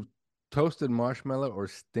be toasted marshmallow or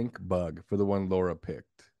stink bug for the one Laura picked.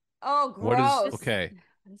 Oh, What is gross. okay?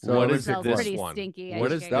 So What let me is pick smells this pretty one? stinky.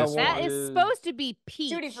 What I is think. that this one? That one? is supposed to be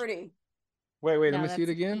peach. Tutti frutti. Wait, let No, me see it that's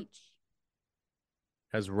again. peach.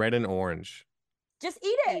 Has red and orange. Just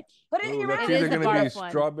eat it. Peach. Put it in Ooh, your that's mouth. It either is the going to be barf one.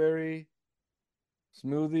 strawberry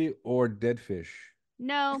smoothie or dead fish.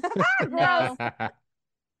 No, Gross. no,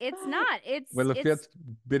 it's not. Well, It's Lafayette's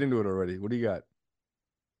bit into it already. What do you got?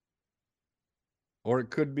 Or it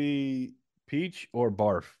could be peach or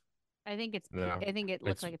barf. I think it's. No, I think it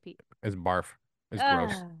looks it's like a peach. It's barf. It's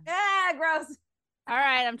gross. Ugh. Ah, gross. All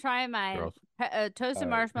right, I'm trying mine. Gross. Toasted All right.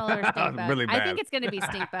 marshmallow or stink bug. Really I bad. think it's gonna be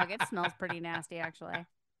stink bug. It smells pretty nasty, actually.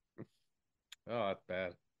 Oh, that's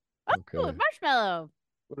bad. Oh, Okay. marshmallow.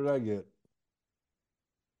 What did I get?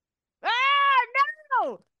 Ah,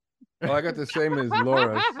 no! Oh, I got the same as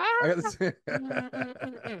Laura's. I got the same.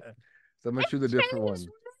 So I'm going to choose a different one.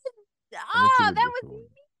 Oh, that was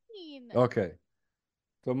mean. Okay.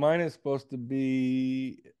 So mine is supposed to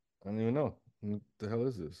be, I don't even know. What the hell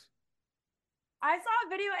is this? I saw a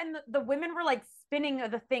video and the women were like spinning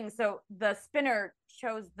the thing. So the spinner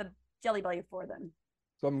chose the Jelly Belly for them.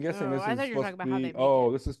 So I'm guessing Oh, this I is thought you were supposed talking to about how be, they make oh,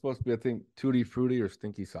 it. this is supposed to be, I think, Tutti Frutti or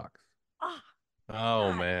Stinky Socks. Oh, Oh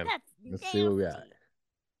God, man. That's Let's see what we got. nasty.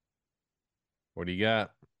 What do you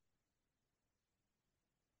got?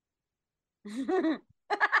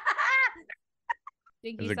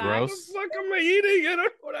 Stinky Is it socks. gross? What the fuck am I eating? I don't know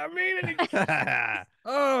what I mean.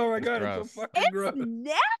 Oh my It's God, gross. it's so fucking It's gross.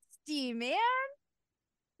 nasty, man.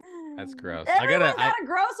 That's gross. Everyone's got a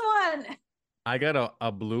gross one. I got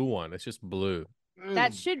a blue one. It's just blue.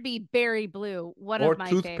 That should be berry blue. One Or of my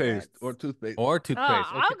toothpaste. favorites. Or toothpaste. Or Oh, toothpaste.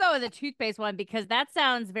 I'll Okay. go with the toothpaste one because that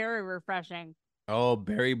sounds very refreshing. Oh,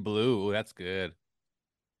 berry blue. Ooh, that's good.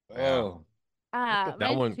 Oh. Ah, That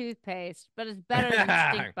mine's one- toothpaste, but it's better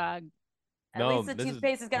than stink bug. At No, least the this is-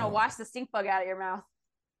 toothpaste is gonna oh. wash the stink bug out of your mouth.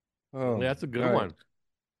 Oh. Yeah, that's a good All right. one.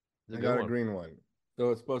 It's I a got good a one. green one.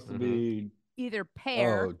 So it's supposed to be, Either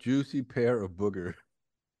pear. oh, juicy pear or booger.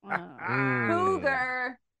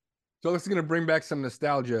 Cougar. So it's going to bring back some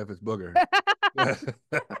nostalgia if it's booger.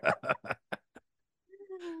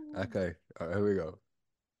 Okay. All right, here we go.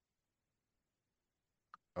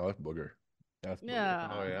 Oh, it's booger. That's booger. Yeah.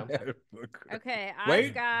 Oh yeah. Booger. Okay, Wait.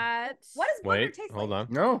 I've got. What does booger Wait, taste hold like?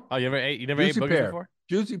 on. No. Oh, you never ate Juicy boogers pear. before?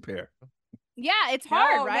 Juicy pear. Yeah, it's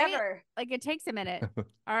hard, No, right? never. Like it takes a minute.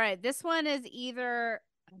 All right, this one is either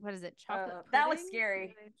what is it? Chocolate. That looks pudding?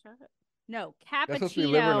 scary. No, supposed to be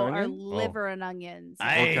liver and cappuccino or onion? liver and onions.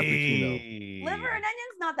 cappuccino. Liver and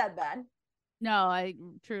onions, not that bad. No, I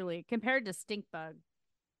truly compared to stink bug.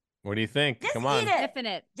 What do you think? Just Come on. eat it. Sniffing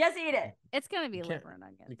it, Just eat it. it's gonna be You can't- liver and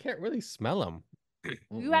onions. You can't really smell them.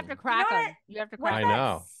 You have to crack what? them. You have to What's crack I that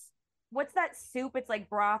know. What's that soup? It's like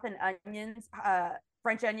broth and onions.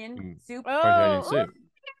 French onion soup. Oh, French onion soup.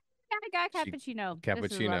 I got She- cappuccino.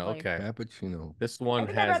 This is Cappuccino. lovely. Okay. Cappuccino. This one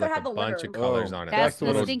think I'd has rather like have a the bunch liver. of colors on it. That's the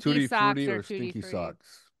little stinky Tutti socks Frutti or or Tutti Stinky Frutti.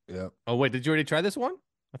 Socks. Yep. Oh wait, did you already try this one?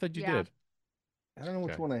 I thought you Yeah. did. I don't know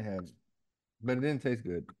which Okay. one I had, but it didn't taste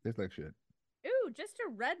good. Tastes like shit. Ooh, just a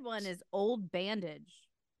red one is old bandage.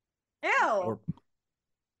 Ew. Or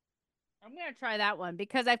I'm gonna try that one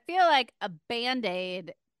because I feel like a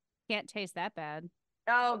Band-Aid can't taste that bad.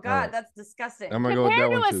 Oh God, Alright. that's disgusting. I'm gonna go with that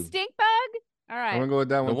Compared one to a too. stink bug. All I'm right. gonna go with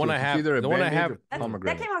that The one one too. I It's have- either a the one I Band-Aid have- or That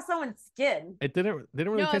pomegranate. came off someone's skin. It didn't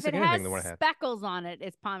really No, taste if like it anything. has The one I had. speckles on it,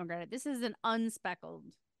 it's pomegranate. This is an unspeckled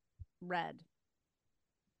red.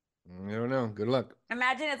 You don't know. Good luck.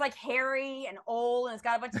 Imagine it's like hairy and old and it's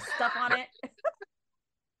got a bunch of stuff on it.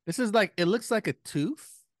 This is like it looks like a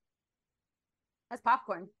tooth. That's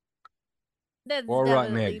popcorn. That's Or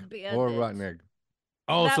rotten definitely egg. bandage. Or rotten egg.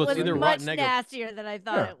 Oh, that so it's was either much rotten egg nastier than I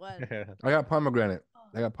thought Yeah. it was. or. I got pomegranate.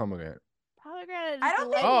 I got pomegranate. Pomegranate. Is I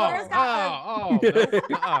don't think delightful. Laura's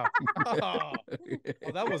got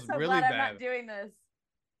Oh, that was I'm so really glad I'm bad. not doing this.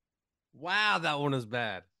 Wow, that one was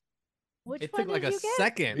bad. Which It one took like did a you get?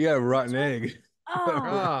 second. You got a rotten egg. Oh,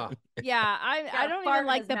 Ah, yeah. I Got a don't fart even in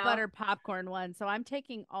like his the mouth. butter popcorn one, so I'm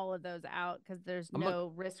taking all of those out because there's I'm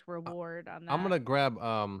no risk reward on that. I'm gonna grab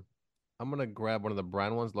one of the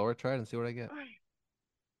brown ones Laura tried and see what I get.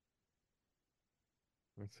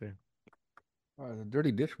 Let's see. Oh, the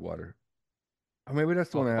dirty dishwater. Oh, maybe that's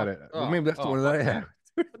the Oh, one I had. fuck. It. Oh, Maybe that's the oh, one that I fuck had.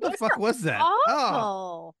 What the fuck was that?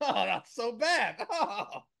 awful. Oh, that's so bad. Oh.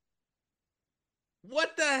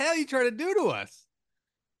 What the hell you trying to do to us?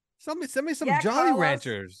 Send me some Yeah, Jolly Carlos.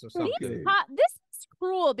 Ranchers or something. Okay. This is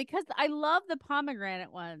cruel because I love the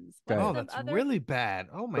pomegranate ones. Okay. What's Oh, the that's other- really bad.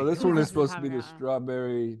 Oh my So this god. one is This is supposed to be the pomegranate.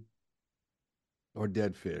 strawberry or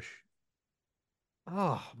dead fish.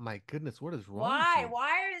 Oh my goodness, what is wrong? Why? with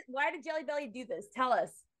you? Why did Jelly Belly do this? Tell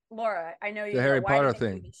us, Laura. I know you. The know. Harry Why Potter did they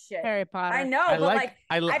do thing. this shit? Harry Potter. I know, I but like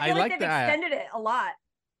I feel like like they've that. extended it a lot.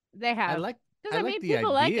 They have. I like Because I like the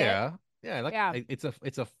people like it. idea. Yeah, I like Yeah.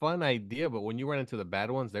 it's a fun idea, but when you run into the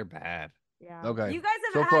bad ones, they're bad. Yeah. Okay. You guys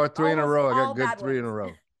have So had far, 3 in a almost row. I all got good bad 3 in a ones.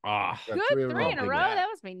 row. Ah, Got Good 3 in a three row. in a big row. bad. That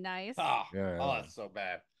must be nice. Yeah. that's so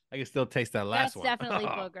bad. I can still taste that last That's one. definitely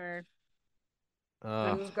Booger.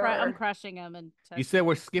 I'm crushing them. And You said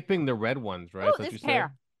we're skipping the red ones, right? Oh, That's what this you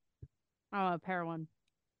pear. Oh, a pear one.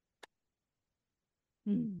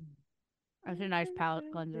 That's a nice palate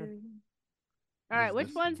cleanser. All right,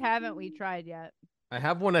 which ones haven't we tried yet? I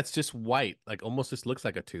have one that's just white, like almost just looks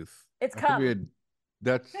like a tooth. It's That could be cum.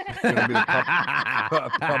 that's gonna be the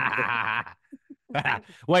popcorn.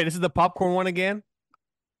 Wait, this is the popcorn one again?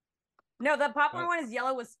 No, the popcorn one is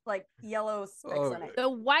yellow with like yellow specks on it. The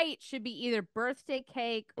white should be either birthday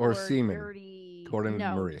cake Or semen, dirty. according to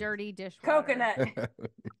No, Marie. dirty dishwater. Coconut.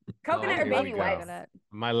 Oh, Coconut or here we baby go. wipes.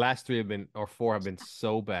 My last 3 have been, or 4 have been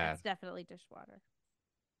so bad. That's definitely dishwater.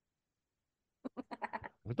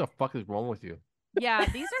 What the fuck is wrong with you? Yeah,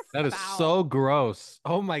 these are That is foul. so gross.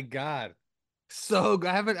 Oh my god. I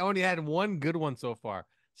haven't only had one good one so far.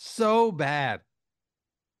 So bad.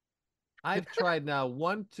 I've tried now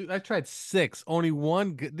 1, 2. I've tried 6. Only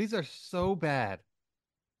one good. These are so bad.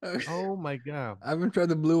 Oh my god. I haven't tried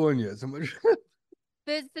the blue one yet. So much.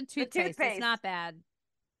 It's the toothpaste. It's not bad.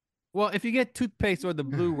 Well, if you get toothpaste or the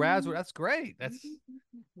blue raspberry, that's great.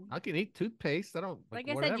 I can eat toothpaste. I don't Like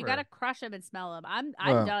I whatever. said, you gotta crush them and smell them. I'm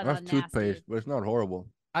Well, done that's on toothpaste, nasty. but it's not horrible.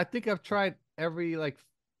 I think I've tried every like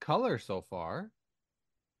color so far.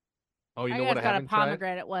 Oh, you know I what I got a haven't tried?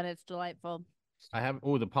 pomegranate one. It's delightful. I haven't.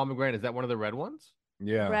 Oh, the pomegranate, is that one of the red ones?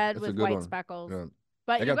 Yeah, Red that's a with good white one. speckles. Yeah.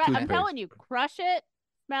 But I you got got, I'm telling toothpaste. you, crush it,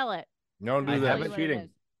 smell it. Don't do I that. haven't- It's cheating.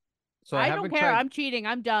 So I haven't don't care. tried- I'm cheating.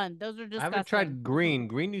 I'm done. Those are disgusting. I haven't tried green.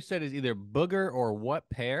 Green, you said, is either booger or what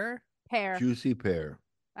pear? Pear. Juicy pear.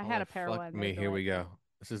 I had Oh, a pear fuck one. me. They're Here we go. delightful.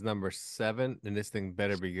 This is number 7, and this thing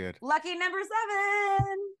better be good. Lucky number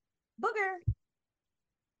 7. Booger.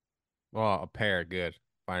 Oh, a pear. Good.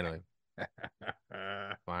 Finally.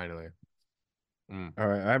 Finally. Mm. All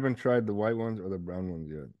right, I haven't tried the white ones or the brown ones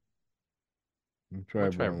yet. Try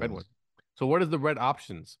brown red ones. one. So what is the red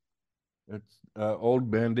options? It's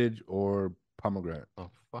old bandage or pomegranate.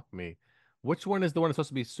 Oh, fuck me. Which one is the one that's supposed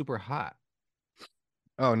to be super hot?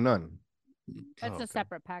 Oh, none. That's Oh, a okay.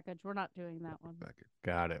 separate package. We're not doing that one.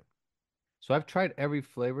 Got it. So I've tried every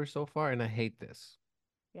flavor so far, and I hate this.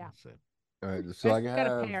 Yeah. That's it. All right, so I Just got a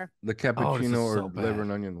have pear. the Oh, this cappuccino is or so liver bad.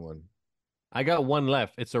 and onion one. I got one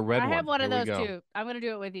left. It's a red I one. have one of Here we those go. too. I'm gonna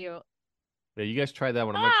do it with you. Yeah, you guys try that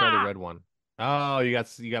one. I'm gonna try the Ah! red one. Oh, you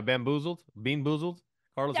got bamboozled, bean boozled.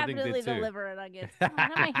 Carlos, I Definitely think the did too. liver and onions. Oh, now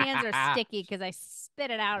my hands are sticky because I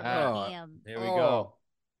spit it out of Oh. my ham. Here we go.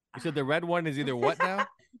 You said the red one is either what now?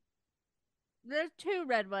 There's 2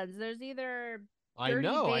 red ones. There's either I dirty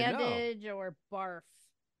know. bandage or barf.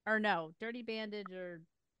 Or no, dirty bandage or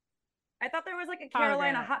I thought there was like a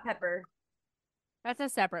Carolina Pomegranate. hot pepper. that's a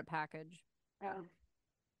separate package. Oh.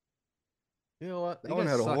 You know what? That You one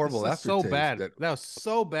guys had a suck. horrible This is so aftertaste bad. that- That was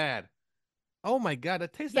so bad. Oh my god,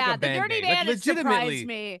 it tastes Yeah, like a the dirty Band-Aid. Like, bandage legitimately. surprised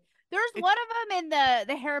me. There's It- one of them in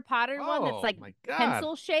the Harry Potter one that's Oh, like my God.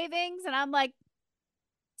 pencil shavings, and I'm like,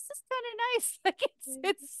 this is kind of nice. Like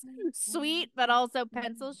it's sweet, but also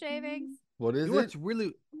pencil shavings. What is You know it? what's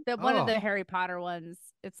really One of the Oh. Harry Potter ones.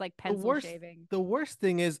 It's like the pencil worst? shaving. The worst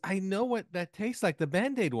thing is I know what that tastes like, the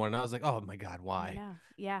Band-Aid one. I was like, oh my god, why? Yeah,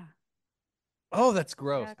 yeah. Oh, that's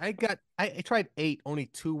gross. Yeah. I tried 8, only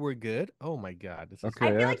 2 were good. Oh my god, this is. Okay.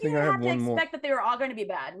 I Yeah, feel I like think you I have have to one more. expect that they were all going to be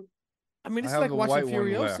bad. I mean, I it's have like the watching white one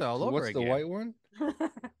Furiosa left. all So over what's again. the white one?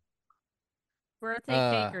 Birthday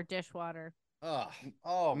cake or dishwater. Oh,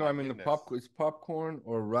 No, my I mean goodness. it's popcorn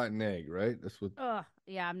or rotten egg, right? That's what. Ugh,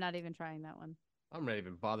 yeah, I'm not even trying that one. I'm not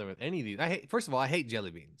even bothering with any of these. First of all, I hate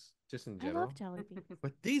jelly beans, just in I general. love jelly beans.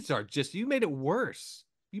 But these are just, you made it worse.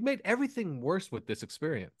 You made everything worse with this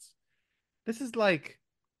experience. This is like,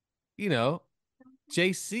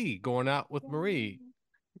 JC going out with Marie,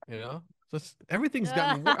 everything's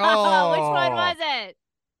gotten worse. Oh, Which one was it?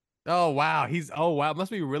 Oh, wow. It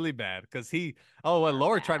must be really bad because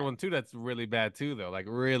Laura tried one too. That's really bad too, though. Like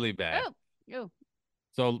really bad. Oh.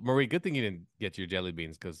 So, Marie, good thing you didn't get your jelly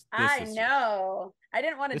beans because I know. I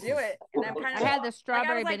didn't want to this do is- it. And I'm kind I of had the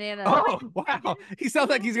strawberry banana. Oh, wow. He sounds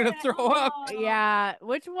like he's going to throw up. Yeah,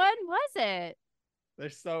 which one was it? They're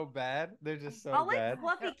so bad. They're just so I'll bad.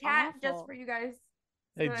 Fluffy They're Cat awful. just for you guys.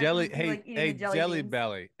 Hey, So I Jelly. can be, like, eating the Jelly beans.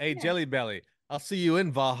 Belly. Hey, Yeah. Jelly Belly. I'll see you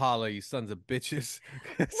in Valhalla, you sons of bitches.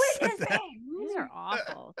 Wait, is it? These are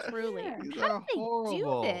awful, truly. Yeah. These How are did they do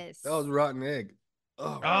horrible. this? That was rotten egg.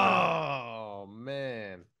 Oh, Oh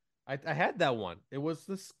man, I had that one. It was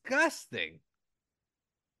disgusting.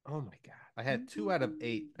 Oh my god, I had 2 out of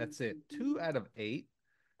 8. That's it. 2 out of 8.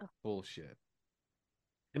 Bullshit.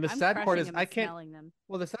 And the I'm sad part crushing is them I and can't. smelling them.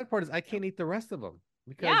 Well, the sad part is I can't eat the rest of them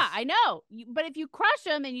because Yeah, I know. But if you crush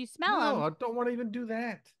them and you smell no, them, I don't want to even do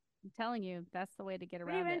that. I'm telling you, that's the way to get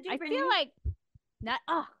What are you around it. gonna I do, feel Brittany? like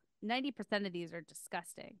not 90% of these are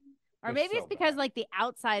disgusting. Or They're maybe so it's because bad. like the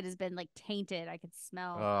outside has been like tainted. I could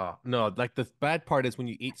smell. No, like the bad part is when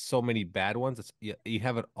you eat so many bad ones, you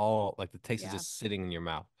have it all like the taste is Yeah. just sitting in your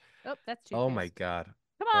mouth. Oh, that's toothpaste. Oh my god.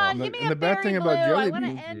 Come on, And give the- me and a the bad berry thing blue. about I jelly want to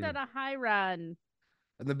beans- end on a high run.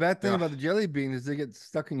 And the bad thing Ugh. about the jelly bean is they get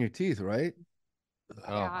stuck in your teeth, right?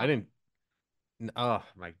 Oh, Yeah. I didn't. Oh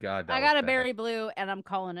my god, that I was got a bad. berry blue, and I'm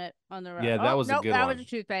calling it on the run. Yeah, that Oh, was a nope, good that one. was a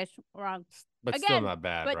toothpaste. Wrong. But Again, still not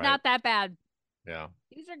bad, but right? not that bad. Yeah.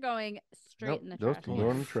 These are going straight Nope, in the those trash. two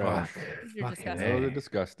go in the trash. These are Fucking disgusting. Those are A.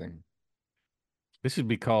 disgusting. This should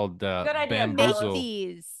be called Good idea, Make bamboozle.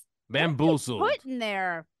 these. Bamboozled. Put in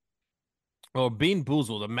there. Or bean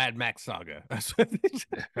boozled, the Mad Max Saga. That's what it's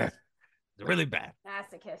really bad.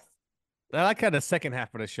 Masochist. I like how the second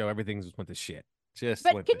half of the show, everything just went to shit. Just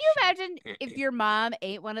But went can to you shit. imagine if your mom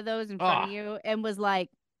ate one of those in front of Oh. you and was like,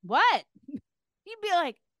 "What?" You'd be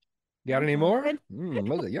like, Got any more? And-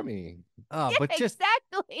 Was it yummy? Oh, yeah, but just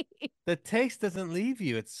exactly. the taste doesn't leave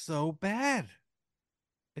you. It's so bad.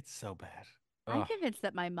 It's so bad. I'm Ugh. convinced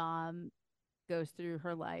that my mom goes through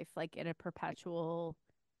her life like in a perpetual,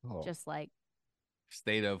 Oh, just like,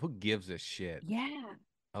 State of who gives a shit. yeah.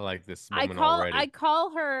 I like this I woman already.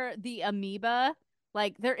 call her the amoeba.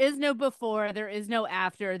 Like there is no before, there is no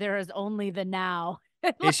after, there is only the now.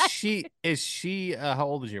 Is she how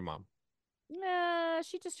old is your mom?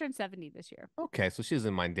 She just turned 70 this year. Okay, so she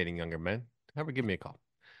doesn't mind dating younger men. Have her give me a call.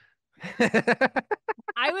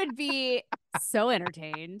 I would be so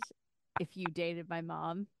entertained if you dated my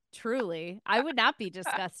mom. Truly, I would not be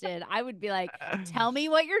disgusted. I would be like, tell me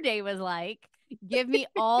what your day was like. Give me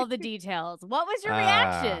all the details. What was your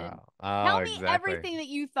reaction? Tell me exactly. everything that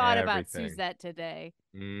you thought about Everything. Suzette today.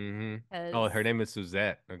 Mm-hmm. 'Cause Oh, her name is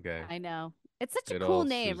Suzette. Okay. I know. It's such a Good cool old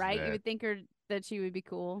name, right? You Suzette. would think that she would be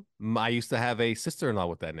cool. I used to have a sister-in-law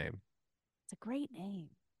with that name. It's a great name.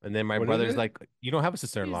 And then my What is brother's it? like, you don't have a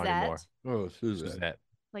sister-in-law anymore. Suzette. oh, Susan. Suzette.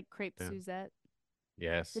 Like crepe Yeah. Suzette.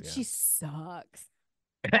 Yes. But yeah. she sucks.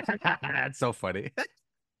 That's so funny.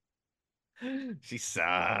 She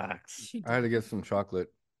sucks. She I had to get some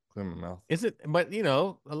chocolate. Clear my mouth. Is it? But you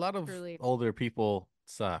know, a lot of Truly. older people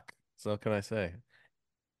suck. So what can I say?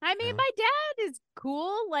 I mean, Yeah. my dad is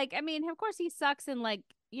cool. Like, I mean, of course, he sucks in like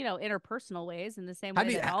interpersonal ways, in the same How way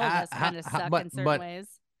do you- that all of us how- kind of how- suck but- in certain but-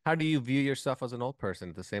 ways. How do you view yourself as an old person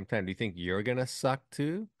at the same time? Do you think you're gonna suck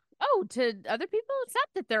too? Oh, to other people, it's not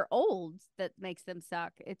that they're old that makes them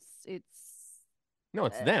suck. No,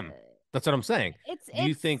 it's them. That's what I'm saying. It's Do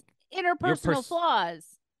you think interpersonal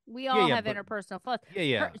flaws? We all yeah, have but- interpersonal flaws.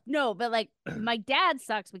 Yeah. No, but like my dad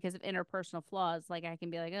sucks because of interpersonal flaws. Like I can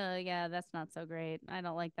be like, oh yeah, that's not so great. I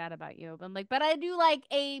don't like that about you. But I'm like, but I do like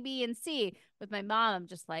A, B, and C. With my mom, I'm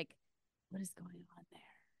just like, what is going on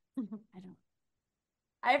there? I don't.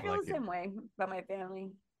 I feel like the it. same way about my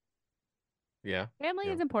family. Yeah. Family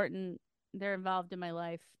Yeah. is important. They're involved in my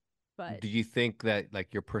life. But Do you think that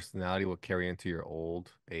like your personality will carry into your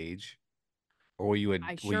old age? Or will you I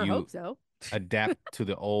will sure you hope so. adapt to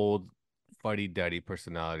the old fuddy-duddy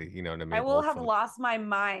personality? You know what I mean? I will Old have fun- lost my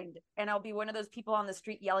mind and I'll be one of those people on the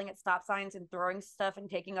street yelling at stop signs and throwing stuff and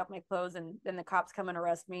taking off my clothes and then the cops come and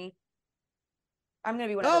arrest me. I'm gonna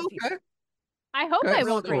be one of those people. I hope That's I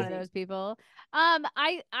won't be one of crazy. those people.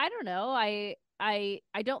 I don't know.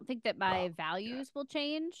 I don't think that my values will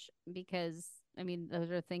change because I mean those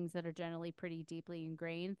are things that are generally pretty deeply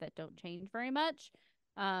ingrained that don't change very much.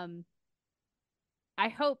 I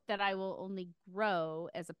hope that I will only grow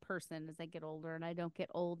as a person as I get older and I don't get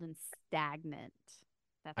old and stagnant.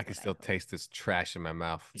 That's I what can still hope. taste this trash in my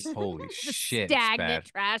mouth. Holy The shit. It's stagnant bad.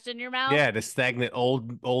 trash in your mouth. Yeah, the stagnant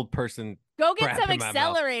old person Go get crap some in my mouth.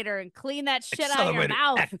 accelerator and clean that shit out of your accelerated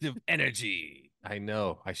mouth. active energy. I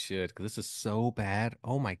know I should because this is so bad.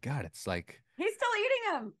 Oh my god, it's like He's still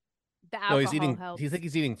eating them. The no, alcohol he's eating. helps. He think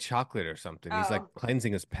he's eating chocolate or something. He's like Oh.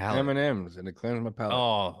 cleansing his palate. M&Ms and it cleansed my palate.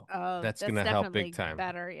 Oh, Oh, that's gonna help definitely big time.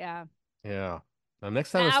 better, yeah. Yeah. Now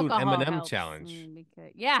next The time let's do an alcohol M&M helps, challenge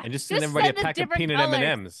yeah, and just send everybody a the pack of different peanut colors.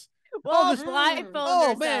 M&Ms. We'll Oh, this- blindfold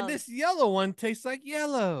Oh man, ourselves. this yellow one tastes like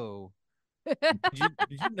yellow. Did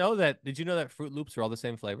you know that? Did you know that Fruit Loops are all the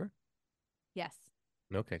same flavor? Yes.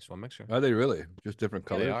 Okay, just want to make sure. Are they really? Just different Yeah,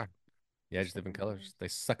 colors? they are. Yeah, just different colors. They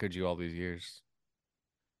suckered you all these years.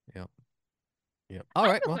 Yep. Yep. All I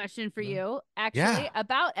right. have a Well, question for yeah. you, actually,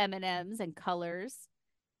 about M&Ms and colors.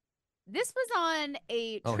 This was on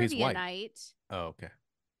a Oh, he's trivia white. night Oh, okay.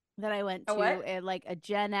 that I went A to, what? like a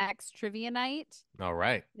Gen X trivia night. All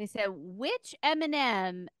right. They said, which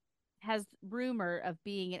M&M has rumor of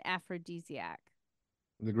being an aphrodisiac?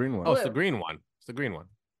 The green one. Oh, it's the Blue. green one. It's the green one.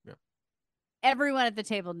 Yeah. Everyone at the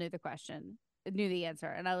table knew the answer.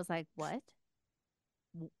 And I was like, what?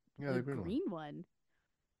 Yeah, The the green one. green one?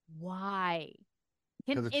 Why?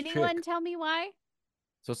 Can 'Cause it's anyone chick. tell me why?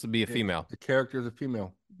 Supposed to be a female. The character is a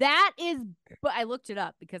female. That is, but I looked it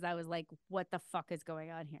up because I was like, what the fuck is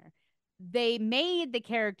going on here? They made the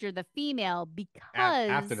character the female because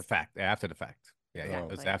After the fact. After the fact. Yeah, yeah.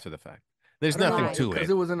 It's Exactly. after the fact. There's I don't nothing know, to it. because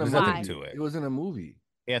it was in a There's movie. nothing to it. It was in a movie.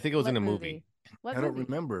 Yeah, I think it was What in a movie. What I don't movie?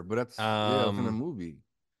 remember, but that's yeah, it was in a Um, movie.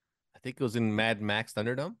 I think it was in Mad Max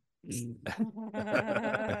Thunderdome.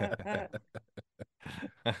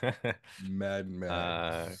 Mad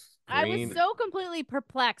Max. I was green. so completely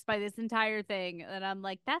perplexed by this entire thing that I'm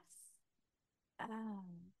like, that's,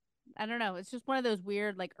 I don't know. It's just one of those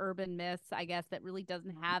weird, like, urban myths, I guess, that really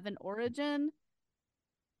doesn't have an origin.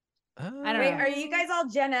 I don't Wait, know. are you guys all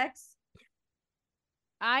Gen X?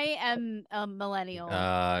 I am a millennial.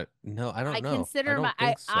 No, I don't I know. consider I don't my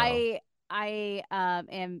think so. I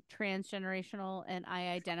am transgenerational and I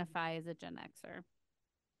identify as a Gen Xer.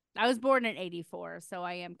 I was born in '84, so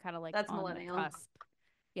I am kind of like That's on millennial. the cusp.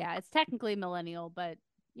 Yeah, it's technically millennial, but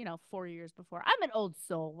 4 years before. I'm an old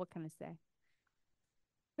soul. What can I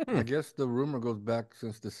say? I guess the rumor goes back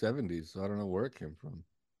since the 70s, so I don't know where it came from.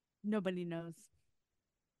 Nobody knows.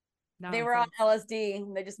 They were on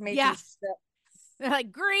LSD. They just made Yeah. some stuff. They're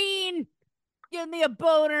like, green, give me a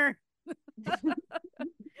boner.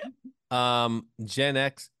 Gen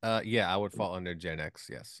X. Yeah, I would fall under Gen X.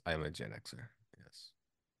 Yes, I am a Gen Xer. Yes,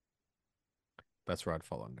 that's where I'd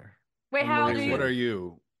fall under. Wait, how old are you? What are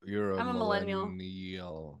you? You're a I'm a millennial.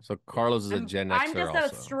 millennial. So Carlos is a Gen Xer I'm just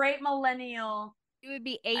also. a straight millennial. It would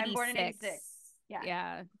be 86. I'm born in 86. Yeah.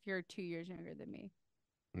 Yeah, if you're 2 years younger than me.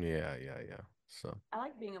 Yeah. So I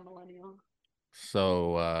like being a millennial.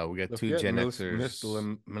 we got two Gen Xers. Missed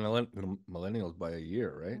the millennials by a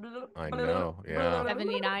year, right? I know. Yeah.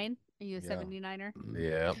 79? Are you a Yeah. 79er?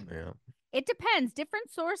 Yeah. It depends. Different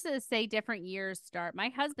sources say different years start. My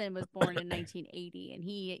husband was born in 1980, and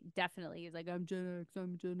he definitely is like, I'm Gen X.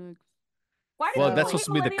 I'm Gen X. Why do Well, people that's hate supposed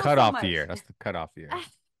to be the millennials so cutoff much? year. That's the cutoff year.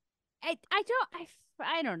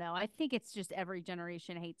 I don't know. I think it's just every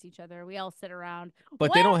generation hates each other. We all sit around.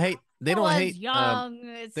 But they don't hate. They don't hate.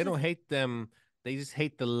 Young. They don't hate them. They just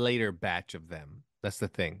hate the later batch of them. That's the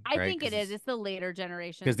thing. I right? think it is. It's the later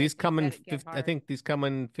generation. Because these come in. get I hard. think these come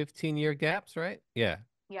in 15-year gaps, right? Yeah.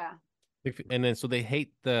 Yeah. And then so they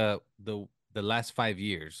hate the last 5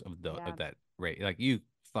 years of Yeah. of that rate. Like, you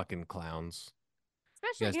fucking clowns.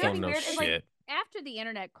 Especially You guys You know don't know what's weird? It's shit. like- after the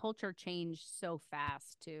internet, culture changed so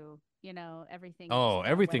fast too. Everything. Oh, just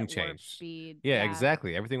everything went warp changed. Speed. Yeah,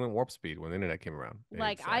 exactly. Everything went warp speed when the internet came around.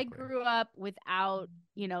 Like Exactly. I grew up without,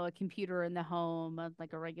 a computer in the home,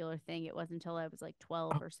 like a regular thing. It wasn't until I was like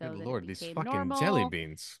 12 or so. Good that Lord, it these became fucking normal. jelly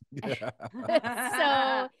beans.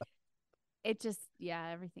 So it just,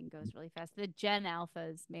 everything goes really fast. The Gen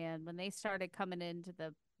Alphas, man, when they started coming into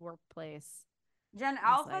the workplace. Gen was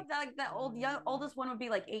Alpha, like, the oldest one would be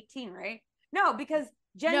like 18, right? No, because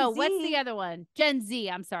Gen no, Z. what's the other one? Gen Z.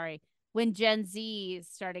 I'm sorry. When Gen Z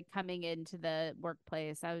started coming into the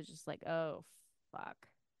workplace, I was just like, oh, fuck.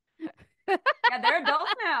 Yeah, they're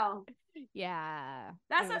adults now. Yeah.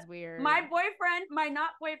 That's it was weird. My boyfriend, my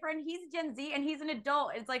not boyfriend, he's Gen Z and he's an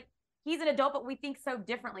adult. It's like he's an adult, but we think so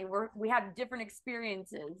differently. We have different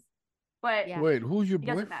experiences. But Yeah. Wait, who's your it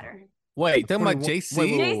doesn't boyfriend? matter. Wait, talking about 21 JC?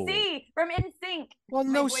 wait, JC from NSYNC. Well,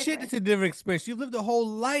 my no boyfriend. shit. It's a different experience. You lived a whole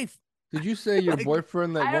life. Did you say your Like,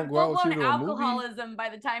 boyfriend that I won't have go out with you full-blown to a movie? alcoholism by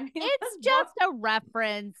the time he It's was just born. a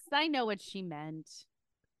reference. I know what she meant.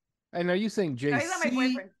 And are you saying No, he's not my JC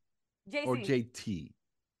boyfriend. JC. or JT?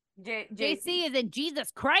 JC is in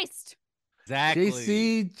Jesus Christ. Exactly.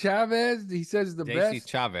 JC Chavez, he says the JC best.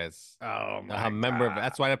 Chavez. Oh A member of.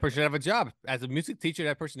 That's why that person should have a job. As a music teacher,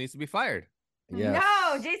 that person needs to be fired. Yes.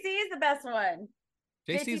 No, JC is the best one.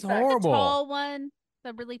 JC's sucks. The horrible. tall one.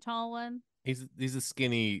 The really tall one. He's a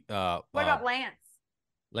skinny. What about Lance?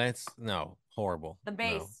 Lance? No, horrible. The No.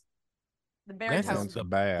 bass. The Lance baritone. is the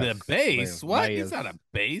bass. The bass? What? He's Bass. not a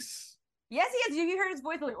bass. Yes, he is. You heard his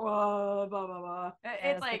voice like, oh, blah, blah, blah. Yes,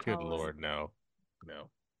 It's like, Good Oh. Lord, no.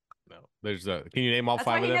 There's a. Can you name all that's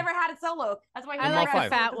five why of he them? never had a solo. That's why he I Name never all like had the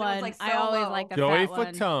five. a solo, fat 'cause it was, one. like, so I always low. like the Joey fat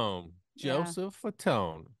one. Fatone, Yeah. Joseph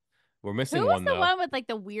Fatone, We're missing Who was one the though. one with like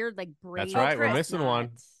the weird like braid? That's right. We're Chris. missing one.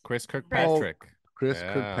 Chris Chris. Kirkpatrick. Chris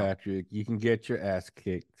Yeah. Kirkpatrick. You can get your ass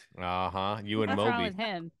kicked. You and What's wrong Moby. with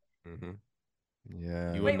him?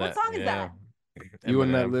 Yeah. You Wait, and what song is that? You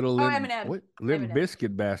and that Eminem. little Eminem. Limp Eminem.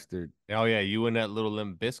 Biscuit bastard. Oh yeah, you and that little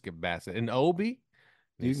Limp Biscuit bastard. And Obi.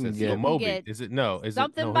 You He can says, get- no, You can Moby. get Is it no? Is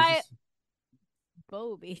something it no? by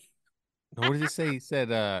Bobby. No, what does he say? He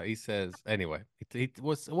said. He says. Anyway,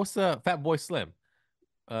 what's Fat Boy Slim?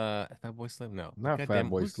 Fat Boy Slim. No, Not goddamn, Fat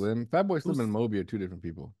Boy Slim. Fat Boy Slim who's- and Moby are two different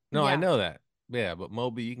people. No, I Yeah. know that. Yeah, but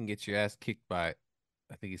Moby, you can get your ass kicked by.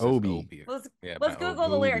 I think he says Obi. Obi. Let's Yeah, let's by Google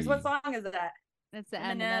the lyrics. What Obi. song is that? It's the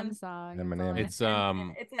Eminem. Eminem song. Eminem. That's all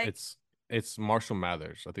I- It's It's like it's Marshall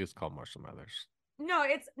Mathers. I think it's called Marshall Mathers. no,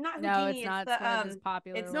 it's not No, Houdini. it's not. The, It's one of his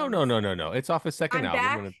popular it's- No, ones. no. It's off his second I'm album,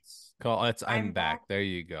 Back? and it's called. It's I'm, I'm back. Back? There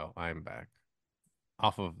you go. I'm back.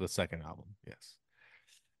 Off of the second album. Yes.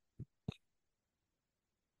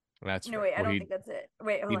 That's No, right. wait, I where don't he, think that's it.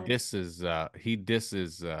 Wait, he hold on.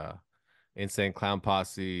 disses Insane Clown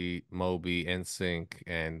Posse, Moby, NSYNC,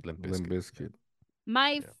 and Limp Limp Bizkit. Bizkit.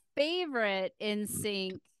 My Yeah. favorite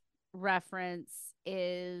NSYNC reference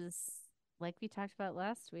is like we talked about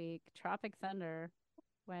last week, Tropic Thunder,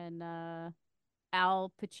 when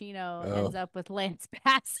Al Pacino ends up with Lance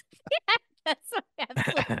Bass. That's my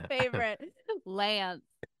absolute favorite. Lance.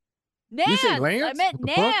 Nance. You say Lance? I meant What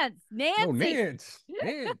the fuck? Nance. Nancy. No,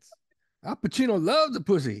 Nance. Al Pacino loves the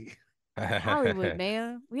pussy. Hollywood,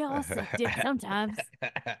 man. We all suck dick sometimes.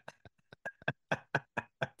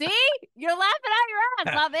 See? You're laughing out your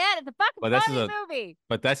ass, my man. It's a fucking But this is funny a- movie.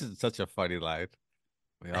 But that's such a funny line.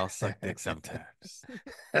 We all suck dick sometimes.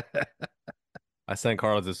 I sent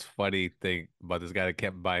Carlos this funny thing about this guy that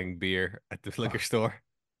kept buying beer at the liquor store.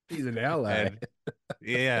 He's an ally. And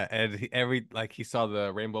yeah, and he saw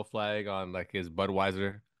the rainbow flag on like his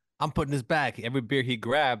Budweiser. I'm putting this back. Every beer he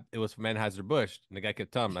grabbed, it was from Anheuser-Busch. And the guy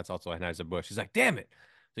kept telling him that's also Anheuser-Busch. He's like, damn it.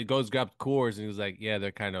 So he goes, grabs Coors, and he was like, yeah,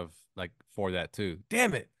 they're kind of like for that too.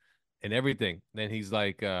 Damn it. And everything. Then he's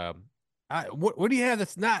like, what do you have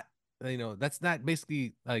that's not, that's not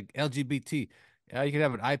basically like LGBT? You can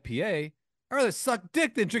have an IPA. I'd rather suck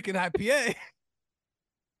dick than drink an IPA.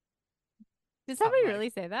 Did somebody like- really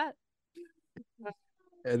say that?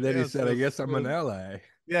 And then Yeah, he said, so- I guess I'm an so- ally.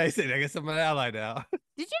 Yeah, he said, I guess I'm an ally now. Did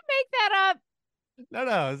you make that up?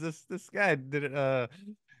 No, it's this guy did it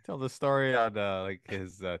tell the story on like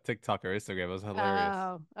his TikTok or Instagram. It was hilarious.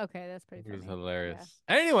 Oh, okay. That's pretty It was funny. hilarious.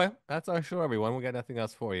 Anyway, that's our show, everyone. We got nothing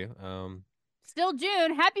else for you. Still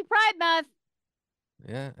June. Happy Pride Month.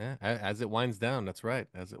 Yeah. As it winds down, that's right.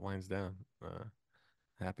 As it winds down.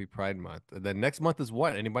 Happy Pride Month. The next month is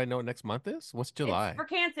what? Anybody know what next month is? What's July? It's for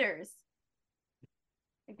cancers.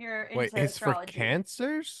 If you're into Wait, it's for astrology.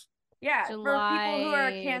 cancers? Yeah, for people who are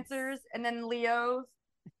July, cancers and then Leos.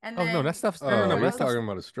 And Oh then no, that stuff's Oh, no, you're that stuff's, talking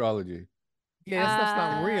about astrology. yeah, that stuff's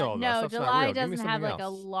not real. That No, stuff's not July real. Give me doesn't have something like a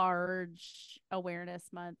else. large awareness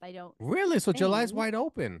month. I don't. Really? So July's think. wide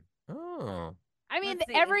open. Oh. I mean, Let's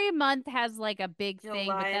see. every month has like a big thing, but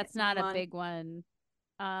July that's not a month big one.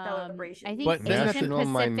 celebration. I think But Asian National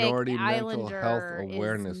Pacific Minority Mental Islander Health is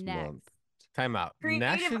Awareness next. Month. Time out. Creative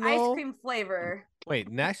ice National cream flavor. Wait,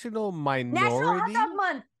 National National Minority. Hot Dog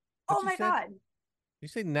Month. What Oh you my said? god. You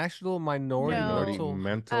say National Minority No. Minority Mental.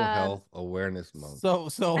 Mental Health Awareness Month. So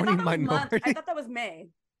I only thought that was month. minority. I thought that was May.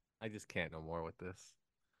 I just can't no more with this.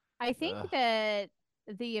 I think Ugh. that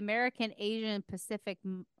the American Asian Pacific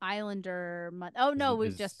Islander month. Oh no,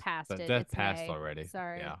 we've just passed it. That It's passed May. already.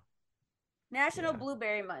 Sorry. Yeah. National Yeah.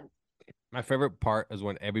 Blueberry Month. My favorite part is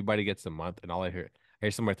when everybody gets a month, and all I hear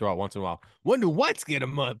somebody throw out once in a while. When do whites get a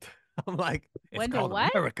month? I'm like, it's When do called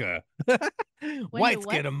what? America. do Whites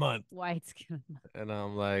what? get a month, White's gonna and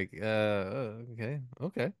I'm like, okay.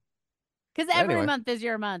 because every Anyway. month is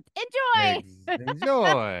your month. Enjoy.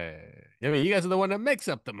 Enjoy. I mean, you guys are the one that makes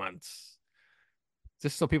up the months.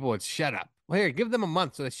 Just so people would shut up. Well, here, give them a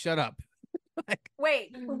month so they shut up. Like,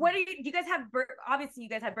 Wait, what do you guys have? Obviously, you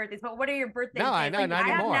guys have birthdays, but what are your birthdays? No, I days? know, Like, not I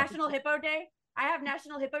have anymore. National Hippo Day. I have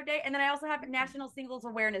National Hippo Day, and then I also have National Singles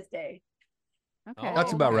Awareness Day. Okay.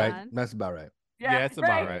 That's Oh, about hold right. on. That's about right. Yeah, it's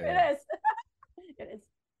about right, yeah. It is. It is.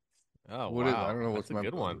 oh What wow, is- I don't know that's what's a my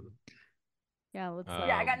good one. Yeah, let's look.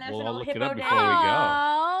 Yeah, I got We'll National all look it Hippo up Day. before we go.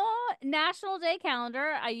 Oh, National Day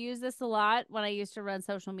calendar. I use this a lot when I used to run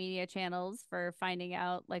social media channels for finding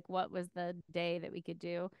out like what was the day that we could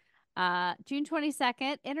do. June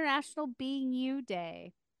 22nd, International Being You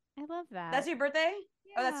Day. I love that. That's your birthday?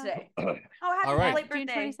 Oh, that's Yeah. today. Oh, happy All right. late June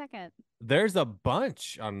birthday. 22nd. There's a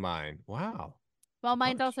bunch on mine. Wow. Well,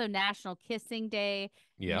 mine's Bunch. also National Kissing Day,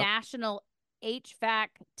 Yeah. National HVAC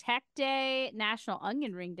Tech Day, National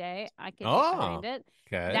Onion Ring Day. I can get Oh, behind it.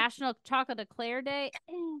 okay. National Chocolate Eclair Day.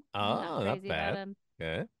 I'm not not crazy about bad. him.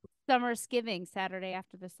 Okay. Summerskiving, Saturday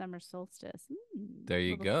after the summer solstice. There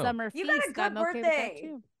you Little go. Summer You got a feast. good I'm okay with that birthday.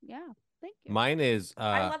 too. Yeah, thank you. Mine is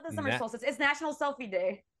I love the summer solstice. It's National Selfie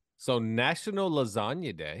Day. So National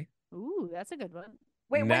Lasagna Day. Ooh, that's a good one.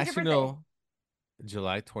 Wait, when's your birthday? National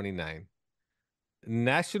July 29.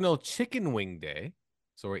 National Chicken Wing Day.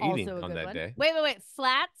 So we're eating Also a on good that one. day. Wait.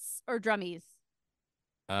 Flats or drummies?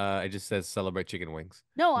 It just says celebrate chicken wings.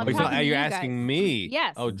 No, I'm Oh, talking to you're you asking guys. me?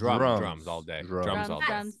 Yes. Oh, drums all day. Drums. All day.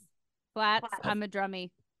 Drums. Flats. Flats. I'm a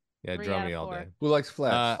drummy. Yeah, 3 out drummy of all 4. day. Who likes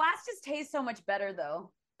flats? Flats just taste so much better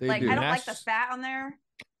though. They Like do. I don't like the Nash- fat on there.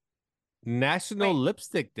 National Wait.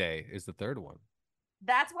 Lipstick Day is the third one.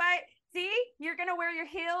 That's why. See, you're gonna wear your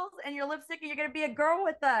heels and your lipstick, and you're gonna be a girl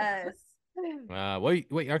with us.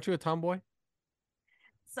 Wait, aren't you a tomboy?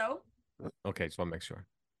 So Okay, just want to make sure.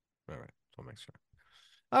 All right, just want to make sure.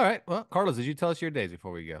 All right, well, Carlos, did you tell us your days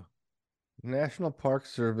before we go? National Park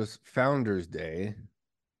Service Founders Day.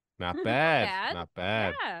 Not bad. bad. Not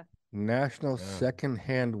bad. Yeah. National Yeah.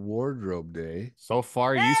 Secondhand Wardrobe Day. So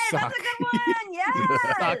far, hey, you suck. that's a good one. Yes, You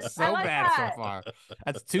suck I so like bad that. so far.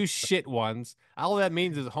 That's 2 shit ones. All that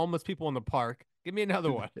means is homeless people in the park. Give me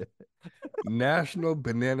another one. National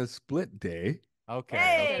Banana Split Day. Okay.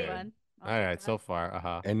 Hey. Okay. Good one. All right. So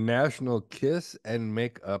far, And National Kiss and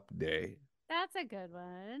Make Up Day. That's a good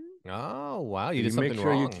one. Oh wow, you You did something make sure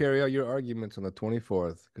wrong. you carry out your arguments on the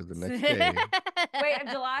 24th, because the next day, Wait, of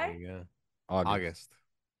There July, you go. August.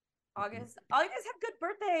 August. All you guys have good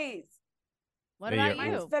birthdays. What Yeah, about yeah.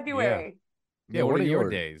 you? Mine's February. Yeah. What are your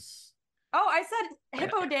yours? days? Oh, I said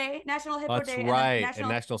Hippo Day, National Hippo That's Day, right, and and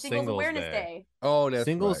National Singles Singles Awareness Day. Day. Oh, that's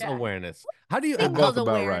Singles right. Yeah. awareness. How do you? They're Singles both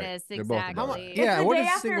about right. awareness, They're both about exactly. right. Yeah. the What day is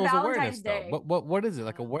after singles Valentine's awareness Day. though? What is it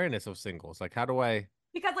like? Awareness of singles? Like how do I?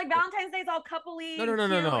 Because like Valentine's Day is all coupley, No, cute,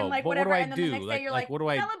 and like But what do whatever, I and then the do? next day Like- you're like, what do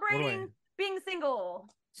I- what do I- celebrating being single.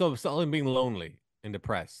 So something being lonely and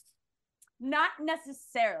depressed. Not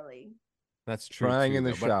necessarily. That's true. Crying too, in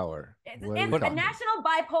the though. But- shower. It's, What are it's we a talking? National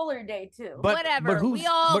Bipolar Day too. But- Whatever. who's- We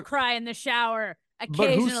all but- cry in the shower who's-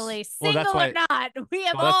 occasionally, well, that's single why- or not. We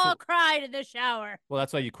have well, that's all what- cried in the shower. Well,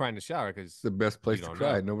 that's why you cry in the shower because It's the best place You to don't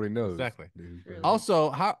cry. know. Nobody knows. Exactly. Really. Also,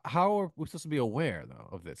 how are we supposed to be aware though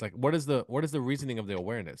of this? Like, what is the reasoning of the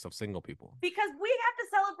awareness of single people? Because we have to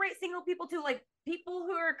celebrate single people too. Like people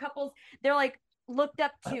who are couples, they're like looked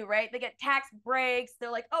up to, right? They get tax breaks.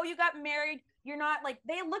 They're like, oh, you got married. You're not like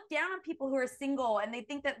they look down on people who are single and they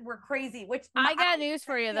think that we're crazy. Which I got news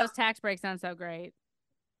for you. yeah. Those tax breaks sound so great.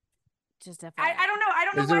 Just FYI. I don't know. I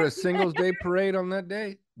don't know. Is there why a Singles Day parade on that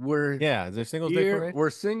day? We're Yeah, is there Singles Day here, parade? we're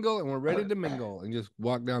single and we're ready to mingle and just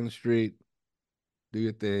walk down the street, do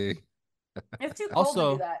your thing. It's too cold to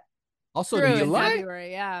Also, do that. Also, True, do you in like?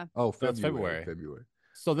 February, yeah. Oh, That's February. February.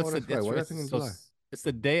 So that's Oh, the that's right. Why did I think in July? it's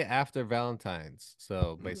the day after Valentine's.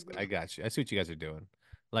 So basically, I got you. I see what you guys are doing.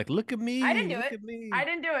 Like, look at me. I didn't do look it. At me. I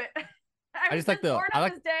didn't do it. I just like the- born I on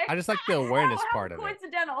like- this day. I just like the awareness How part of it.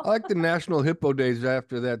 coincidental. I like the National Hippo Days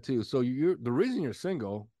after that too. So you're the reason you're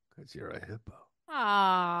single because you're a hippo.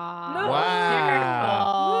 Aww. No.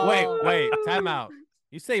 Wow. Oh. Wait, time out.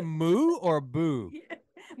 You say moo or boo?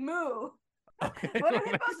 Moo. Okay. What are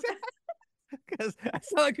hippos? Because I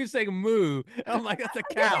sound like you're saying moo. And I'm like, that's a I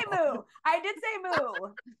did cow. say moo. I did say moo.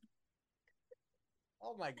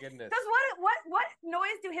 Oh my goodness. Because what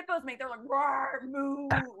noise do hippos make? They're like roar, moo.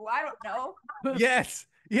 I don't know. Yes.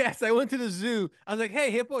 I went to the zoo. I was like, hey,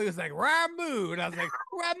 hippo. He was like, rah moo. And I was like,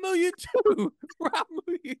 rah moo, you too. Rah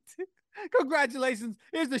moo, you too. Congratulations.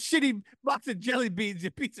 Here's the shitty box of jelly beans,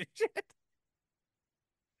 you piece of shit.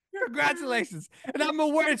 Congratulations. And I'm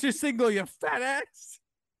aware that you're single, you fat ass.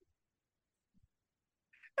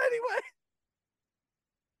 Anyway,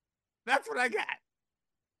 that's what I got.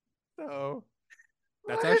 So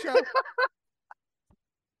that's our show.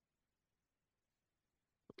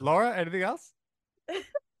 Laura, anything else?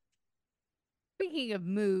 Speaking of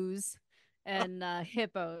moos and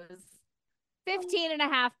hippos,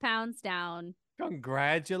 15.5 pounds down.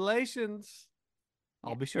 Congratulations.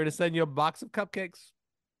 I'll be sure to send you a box of cupcakes.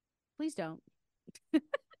 Please don't.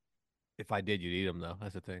 If I did, you'd eat them, though.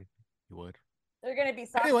 That's the thing. You would. They're gonna be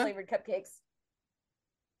sauce Anyway. flavored cupcakes.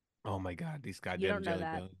 Oh, my God. These You goddamn don't know jelly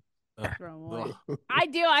that. beans. Ugh. Throw 'em away. Ugh. I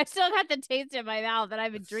do. I still got the taste in my mouth, and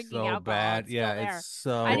I've been drinking So alcohol. bad. It's still Yeah, there. it's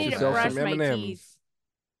so I need Get to yourself brush some my M&Ms. teeth.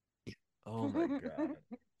 Oh, my God.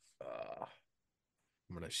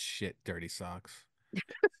 I'm going to shit dirty socks.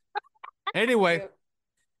 Anyway.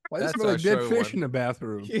 Why does it That's smell our like dead show fish one. in the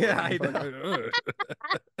bathroom? Yeah, I know.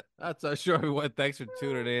 That's our show, everyone. Thanks for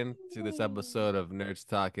tuning in to this episode of Nerds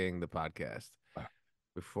Talking, the podcast.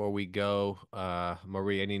 Before we go,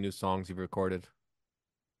 Marie, any new songs you've recorded?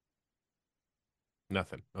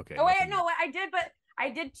 Nothing. Okay. Oh wait, nothing new. no, I did, but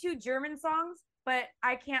I did 2 German songs, but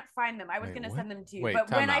I can't find them. I was Wait, gonna what? send them to you, Wait, but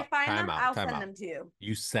when time I out, find time them, out, I'll time send out. them to you.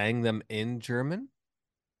 You sang them in German?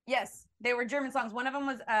 Yes, they were German songs. One of them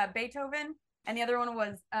was Beethoven, and the other one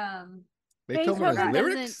was Beethoven has doesn't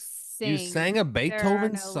lyrics? sing. You sang a There are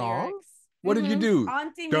Beethoven no song? lyrics. What did you do?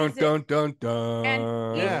 Auntie Dun, music. dun, dun, dun.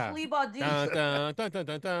 And Yeah. Ich liebe dich. Dun, dun, dun, dun,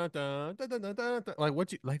 dun, dun, dun, dun, dun, dun, dun, dun. Like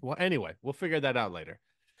what you like what anyway, we'll figure that out later.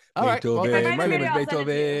 All right. Well, Beethoven. find My the name is video, I'll send it to you.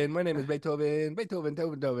 Beethoven. My name is Beethoven. Beethoven.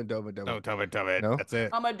 Beethoven. No? That's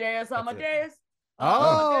it. Amadeus, That's it. Amadeus.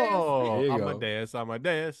 Oh, There you go.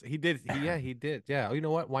 Amadeus. He did. He did. Yeah. Oh, you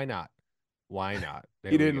know what? Why not? Why not? There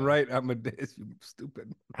He we didn't go. write Amadeus, you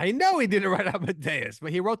stupid. I know he didn't write Amadeus,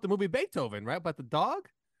 but he wrote the movie Beethoven, right? About the dog?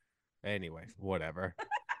 Anyway, whatever.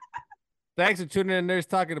 Thanks for tuning in to Nerds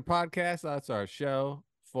Talking the podcast. That's our show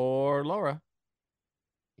for Laura.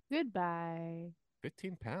 Goodbye.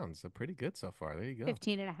 15 pounds. So pretty good so far. There you go.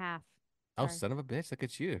 15 and a half. Oh, Sorry. son of a bitch. Look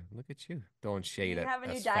at you. Look at you. Throwing Do shade you at have a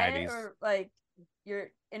new us diet fatties. or like you're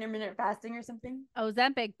intermittent fasting or something?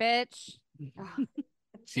 Ozempic, bitch.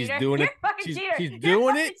 She's Cheater. doing You're it. a fucking She's cheater. she's You're a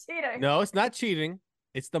doing fucking it. cheater. No, it's not cheating.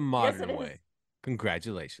 It's the modern it is. way.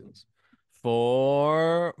 Congratulations.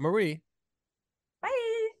 For Marie.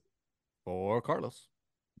 Bye. For Carlos.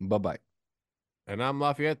 Bye-bye. And I'm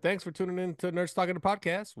Lafayette. Thanks for tuning in to Nerds Talking the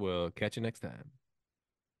podcast. We'll catch you next time.